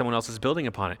foundation, someone else is building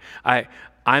upon it.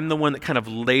 I'm the one that kind of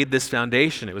laid this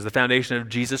foundation. It was the foundation of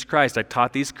Jesus Christ. I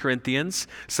taught these Corinthians.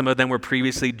 Some of them were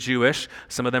previously Jewish.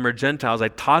 Some of them are Gentiles. I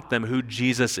taught them who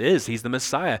Jesus is. He's the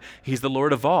Messiah. He's the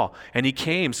Lord of all. And he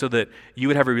came so that you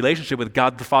would have a relationship with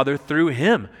God the Father through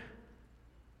him.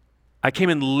 I came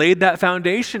and laid that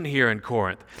foundation here in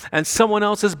Corinth. And someone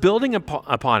else is building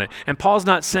upon it. And Paul's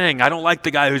not saying, I don't like the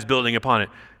guy who's building upon it.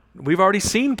 We've already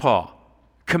seen Paul.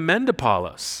 Commend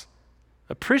Apollos.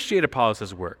 Appreciate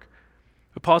Apollos' work.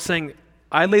 But Paul's saying,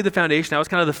 I laid the foundation. I was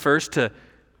kind of the first to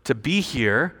be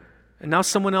here, and now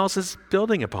someone else is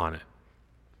building upon it.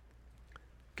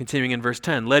 Continuing in verse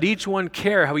 10, let each one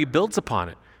care how he builds upon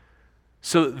it.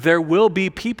 So there will be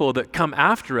people that come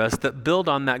after us that build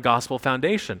on that gospel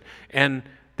foundation. And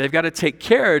they've got to take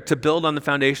care to build on the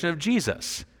foundation of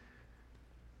Jesus.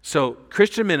 So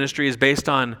Christian ministry is based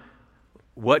on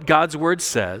what God's word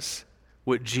says,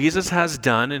 what Jesus has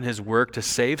done in his work to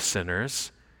save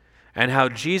sinners, and how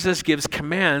Jesus gives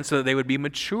commands so that they would be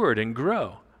matured and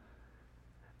grow.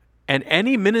 And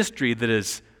any ministry that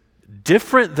is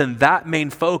different than that main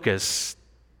focus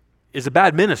is a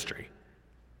bad ministry.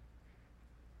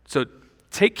 So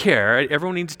take care.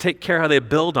 Everyone needs to take care how they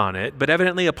build on it, but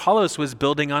evidently Apollos was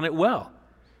building on it well.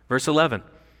 Verse 11,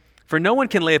 for no one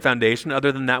can lay a foundation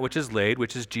other than that which is laid,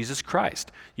 which is Jesus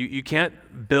Christ. You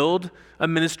can't build a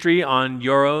ministry on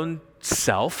your own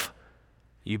self.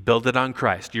 You build it on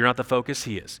Christ. You're not the focus,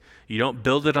 he is. You don't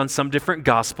build it on some different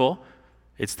gospel.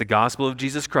 It's the gospel of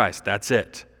Jesus Christ. That's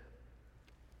it.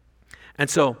 And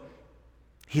so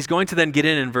he's going to then get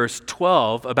in verse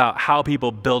 12 about how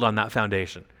people build on that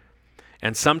foundation.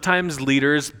 And sometimes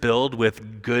leaders build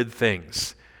with good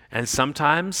things, and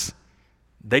sometimes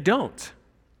they don't.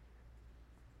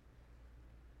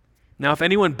 Now, if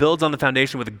anyone builds on the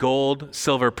foundation with gold,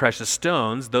 silver, precious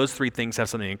stones, those three things have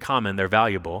something in common. They're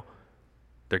valuable,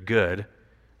 they're good,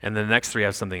 and the next three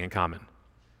have something in common.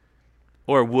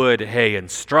 Or wood, hay, and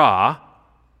straw,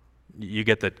 you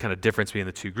get the kind of difference between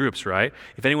the two groups, right?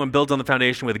 If anyone builds on the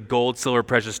foundation with gold, silver,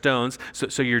 precious stones,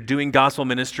 so you're doing gospel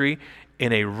ministry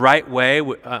in a right way,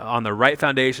 on the right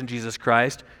foundation, Jesus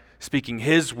Christ, speaking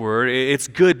his word, it's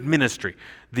good ministry.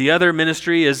 The other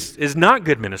ministry is not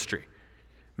good ministry.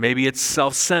 Maybe it's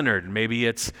self-centered. Maybe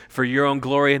it's for your own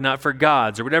glory and not for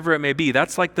God's, or whatever it may be.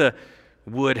 That's like the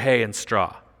wood, hay, and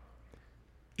straw.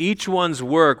 Each one's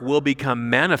work will become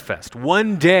manifest.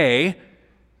 One day,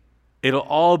 it'll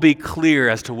all be clear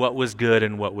as to what was good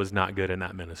and what was not good in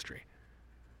that ministry.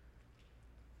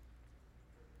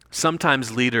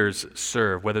 Sometimes leaders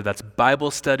serve, whether that's Bible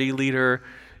study leader,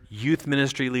 youth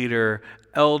ministry leader,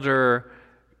 elder,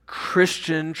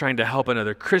 Christian trying to help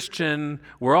another Christian.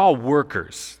 We're all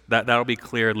workers. That'll be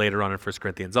clear later on in 1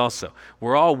 Corinthians also.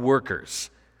 We're all workers.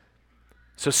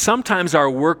 So sometimes our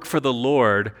work for the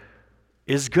Lord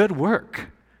is good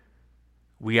work.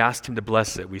 We asked him to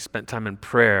bless it. We spent time in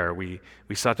prayer. We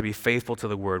sought to be faithful to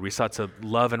the word. We sought to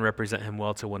love and represent him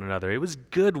well to one another. It was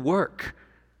good work.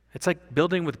 It's like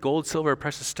building with gold, silver,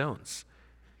 precious stones.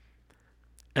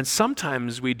 And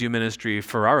sometimes we do ministry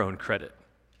for our own credit,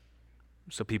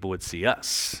 so people would see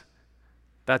us.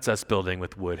 That's us building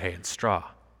with wood, hay, and straw.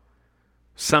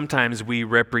 Sometimes we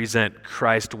represent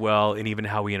Christ well in even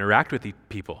how we interact with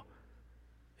people,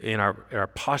 in our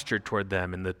posture toward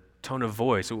them, in the tone of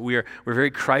voice. We're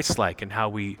very Christ-like in how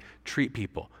we treat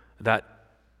people. That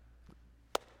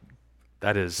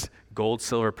is gold,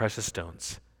 silver, precious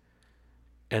stones.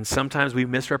 And sometimes we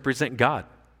misrepresent God,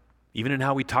 even in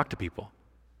how we talk to people.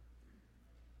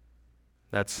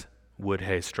 That's wood,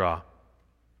 hay, straw.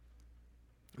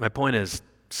 My point is,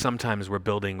 sometimes we're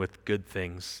building with good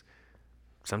things.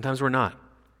 Sometimes we're not.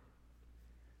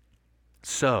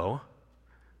 So,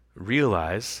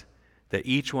 realize that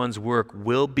each one's work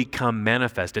will become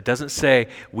manifest. It doesn't say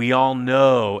we all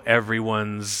know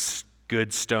everyone's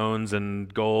good stones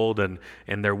and gold and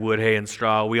their wood, hay, and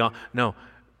straw. No,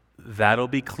 that'll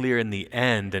be clear in the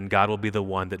end, and God will be the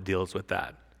one that deals with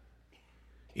that.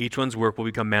 Each one's work will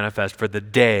become manifest for the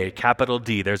day, capital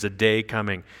D. There's a day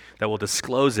coming that will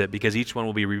disclose it, because each one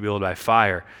will be revealed by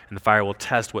fire, and the fire will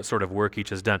test what sort of work each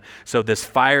has done. So this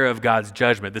fire of God's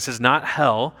judgment, this is not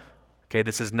hell. Okay,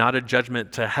 this is not a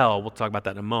judgment to hell. We'll talk about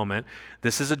that in a moment.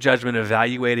 This is a judgment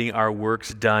evaluating our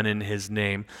works done in his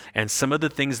name. And some of the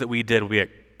things that we did will be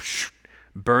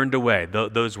burned away.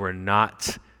 Those were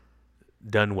not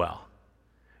done well.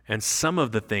 And some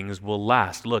of the things will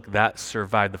last. Look, that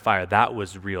survived the fire. That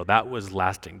was real. That was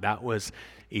lasting. That was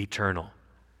eternal.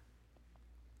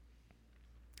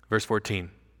 Verse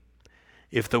 14.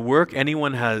 If the work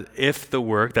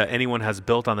that anyone has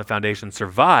built on the foundation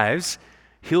survives,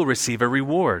 he'll receive a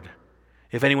reward.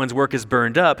 If anyone's work is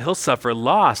burned up, he'll suffer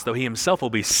loss, though he himself will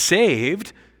be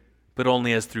saved, but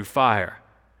only as through fire.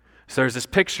 So there's this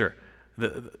picture.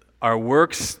 our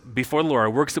works before the Lord, our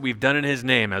works that we've done in his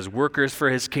name as workers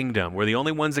for his kingdom. We're the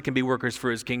only ones that can be workers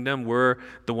for his kingdom. We're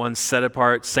the ones set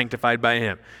apart, sanctified by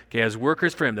him. Okay, as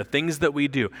workers for him, the things that we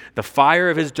do, the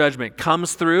fire of his judgment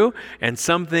comes through and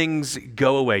some things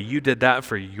go away. You did that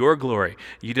for your glory.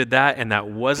 You did that and that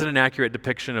wasn't an accurate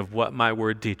depiction of what my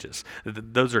word teaches.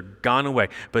 Those are gone away.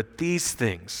 But these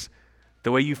things,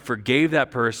 the way you forgave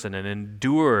that person and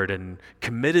endured and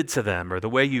committed to them, or the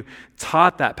way you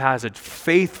taught that passage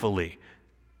faithfully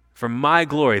for my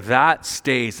glory, that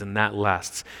stays and that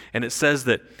lasts. And it says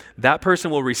that that person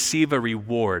will receive a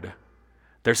reward.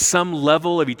 There's some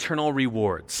level of eternal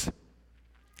rewards.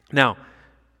 Now,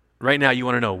 right now you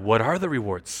want to know, what are the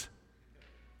rewards?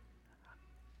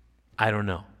 I don't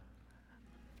know.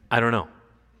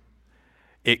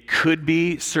 It could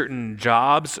be certain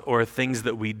jobs or things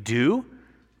that we do.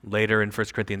 Later in 1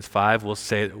 Corinthians 5, we'll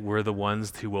say that we're the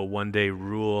ones who will one day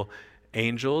rule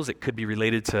angels. It could be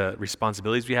related to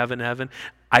responsibilities we have in heaven.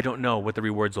 I don't know what the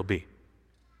rewards will be. The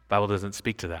Bible doesn't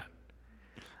speak to that.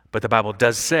 But the Bible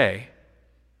does say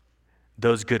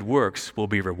those good works will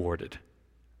be rewarded.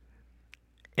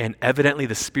 And evidently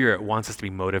the Spirit wants us to be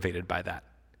motivated by that.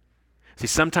 See,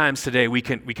 sometimes today we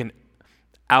can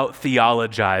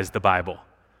out-theologize the Bible.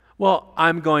 Well,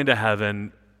 I'm going to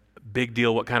heaven. Big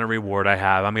deal what kind of reward I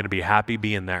have. I'm going to be happy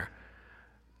being there.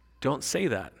 Don't say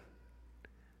that.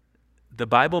 The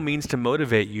Bible means to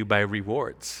motivate you by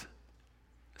rewards.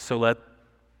 So let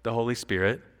the Holy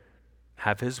Spirit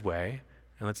have his way,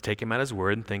 and let's take him at his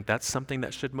word and think that's something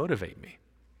that should motivate me.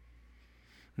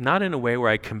 Not in a way where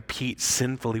I compete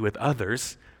sinfully with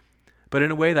others, but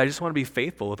in a way that I just want to be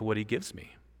faithful with what he gives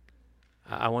me.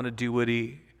 I want to do what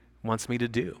he wants me to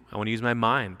do. I want to use my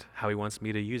mind how he wants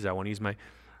me to use it. I want to use my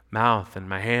mouth and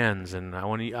my hands, and I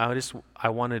want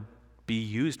to be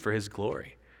used for his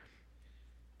glory.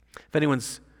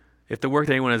 If the work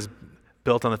that anyone has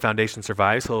built on the foundation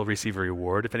survives, he'll receive a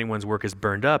reward. If anyone's work is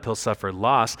burned up, he'll suffer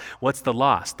loss. What's the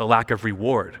loss? The lack of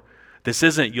reward. This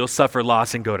isn't you'll suffer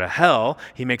loss and go to hell.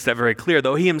 He makes that very clear,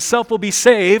 though he himself will be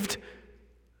saved.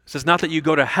 This is not that you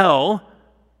go to hell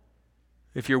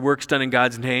if your works done in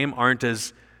God's name aren't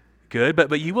as good,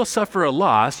 but you will suffer a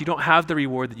loss. You don't have the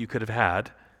reward that you could have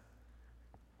had.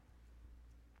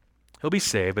 He'll be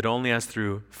saved, but only as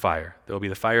through fire. There will be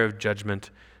the fire of judgment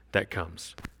that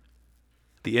comes.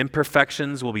 The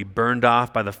imperfections will be burned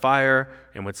off by the fire,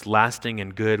 and what's lasting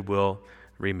and good will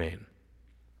remain.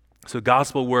 So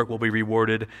gospel work will be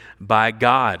rewarded by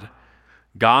God.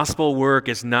 Gospel work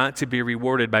is not to be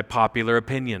rewarded by popular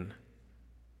opinion.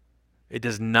 It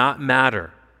does not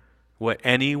matter what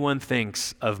anyone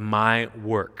thinks of my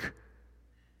work.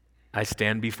 I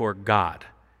stand before God.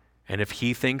 And if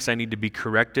he thinks I need to be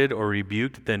corrected or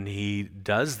rebuked, then he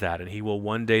does that, and he will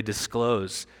one day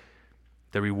disclose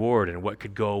the reward and what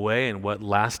could go away and what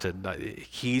lasted.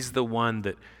 He's the one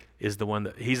that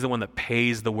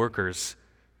pays the workers,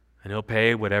 and he'll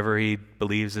pay whatever he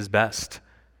believes is best.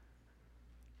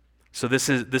 So this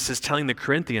is telling the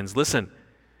Corinthians, listen,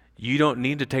 you don't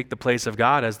need to take the place of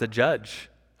God as the judge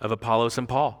of Apollos and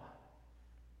Paul.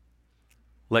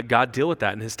 Let God deal with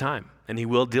that in his time, and he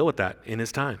will deal with that in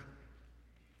his time.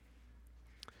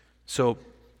 So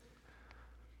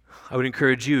I would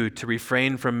encourage you to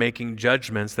refrain from making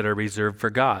judgments that are reserved for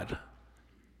God.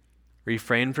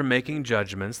 Refrain from making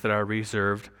judgments that are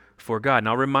reserved for God. And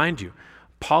I'll remind you,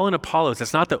 Paul and Apollos,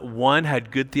 it's not that one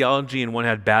had good theology and one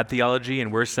had bad theology, and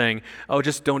we're saying, oh,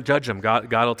 just don't judge them. God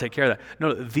will take care of that.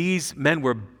 No, these men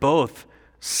were both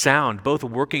sound, both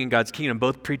working in God's kingdom,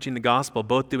 both preaching the gospel,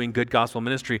 both doing good gospel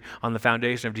ministry on the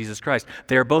foundation of Jesus Christ.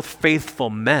 They are both faithful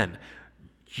men.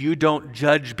 You don't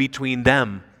judge between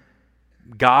them.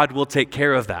 God will take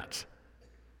care of that.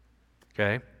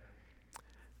 Okay?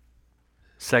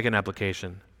 Second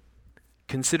application.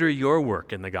 Consider your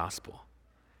work in the gospel.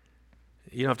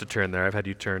 You don't have to turn there. I've had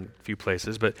you turn a few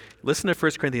places, but listen to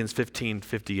 1 Corinthians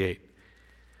 15:58.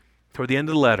 Toward the end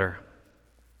of the letter,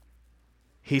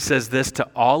 he says this to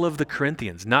all of the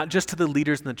Corinthians, not just to the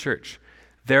leaders in the church.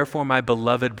 Therefore, my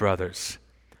beloved brothers,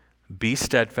 be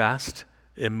steadfast,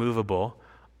 immovable,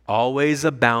 always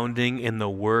abounding in the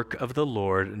work of the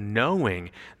Lord, knowing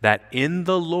that in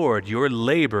the Lord your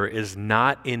labor is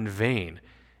not in vain.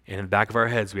 And in the back of our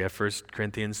heads, we have 1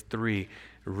 Corinthians 3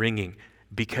 ringing,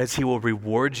 because he will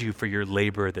reward you for your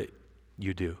labor that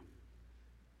you do.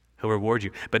 He'll reward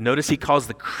you. But notice he calls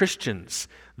the Christians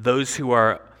those who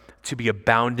are to be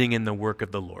abounding in the work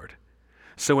of the Lord.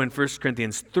 So in 1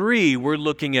 Corinthians 3, we're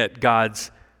looking at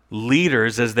God's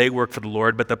leaders as they work for the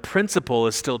Lord, but the principle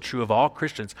is still true of all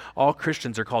Christians. All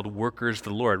Christians are called workers of the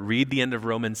Lord. Read the end of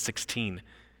Romans 16.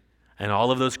 And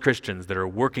all of those Christians that are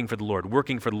working for the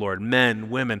Lord, men,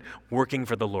 women, working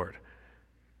for the Lord.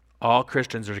 All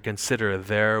Christians are to consider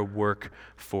their work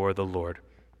for the Lord.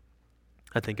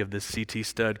 I think of this C.T.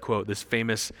 Studd quote, this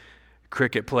famous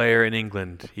cricket player in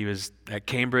England. He was at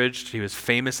Cambridge. He was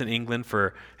famous in England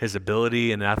for his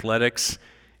ability in athletics.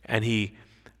 And he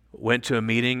went to a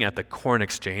meeting at the Corn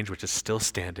Exchange, which is still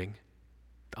standing,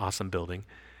 awesome building,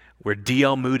 where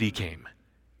D.L. Moody came.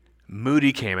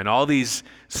 Moody came, and all these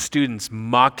students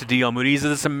mocked D.L. Moody. He's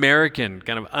this American,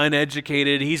 kind of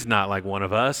uneducated. He's not like one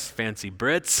of us, fancy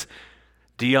Brits.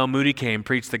 D.L. Moody came,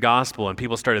 preached the gospel, and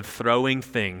people started throwing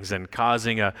things and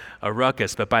causing a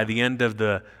ruckus. But by the end of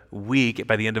the week,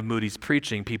 by the end of Moody's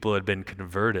preaching, people had been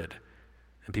converted.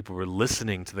 And people were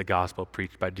listening to the gospel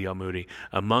preached by D.L. Moody.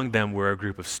 Among them were a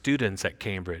group of students at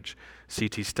Cambridge,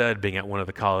 C.T. Studd being at one of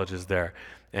the colleges there.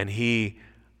 And he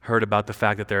heard about the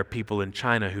fact that there are people in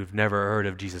China who've never heard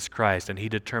of Jesus Christ, and he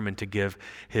determined to give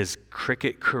his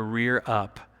cricket career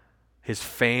up, his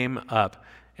fame up,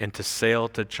 and to sail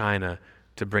to China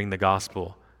to bring the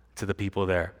gospel to the people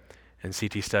there. And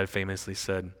C.T. Studd famously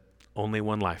said, "Only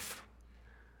one life.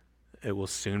 It will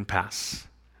soon pass.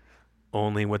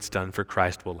 Only what's done for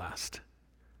Christ will last."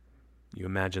 You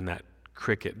imagine that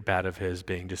cricket bat of his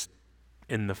being just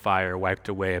in the fire, wiped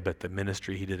away, but the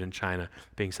ministry he did in China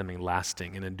being something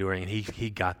lasting and enduring. And he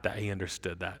got that. He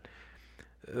understood that.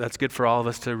 That's good for all of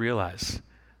us to realize.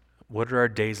 What are our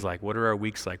days like? What are our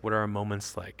weeks like? What are our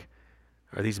moments like?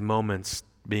 Are these moments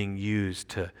being used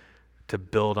to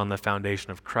build on the foundation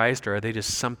of Christ, or are they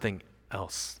just something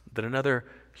else that another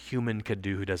human could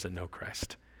do who doesn't know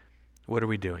Christ? What are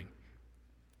we doing?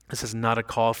 This is not a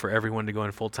call for everyone to go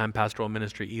in full-time pastoral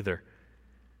ministry either.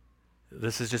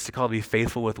 This is just a call to be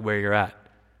faithful with where you're at,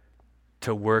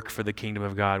 to work for the kingdom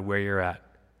of God where you're at.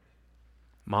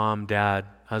 Mom, dad,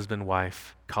 husband,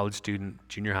 wife, college student,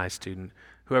 junior high student,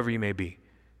 whoever you may be.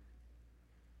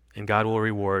 And God will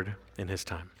reward in his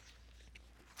time.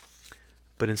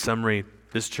 But in summary,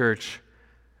 this church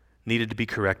needed to be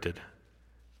corrected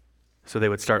so they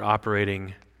would start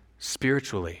operating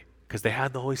spiritually because they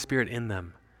had the Holy Spirit in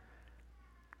them.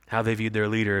 How they viewed their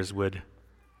leaders would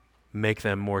make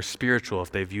them more spiritual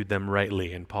if they viewed them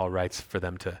rightly, and Paul writes for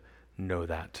them to know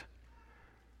that.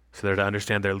 So they're to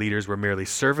understand their leaders were merely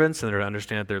servants, and they're to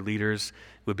understand that their leaders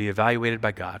would be evaluated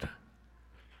by God.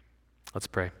 Let's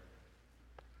pray.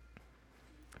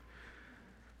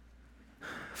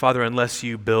 Father, unless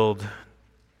you build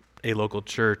a local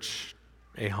church,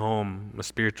 a home, a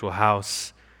spiritual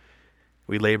house,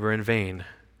 we labor in vain.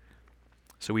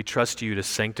 So we trust you to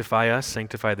sanctify us,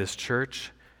 sanctify this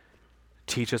church,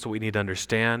 teach us what we need to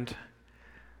understand.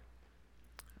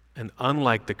 And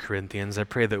unlike the Corinthians, I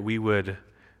pray that we would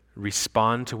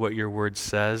respond to what your word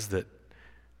says, that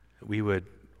we would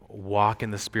walk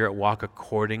in the Spirit, walk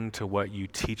according to what you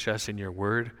teach us in your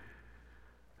word.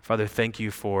 Father, thank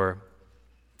you for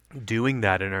doing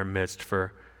that in our midst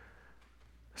for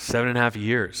 7.5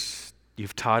 years.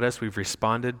 You've taught us, we've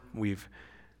responded, we've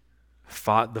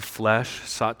fought the flesh,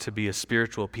 sought to be a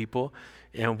spiritual people,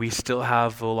 and we still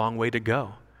have a long way to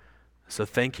go. So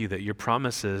thank you that your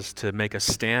promise is to make a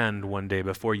stand one day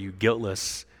before you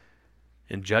guiltless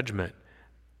in judgment.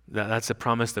 That's a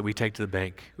promise that we take to the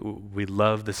bank. We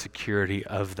love the security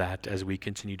of that as we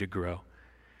continue to grow.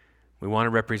 We want to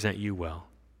represent you well.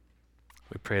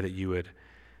 We pray that you would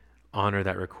honor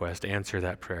that request, answer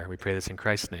that prayer. We pray this in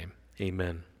Christ's name.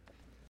 Amen.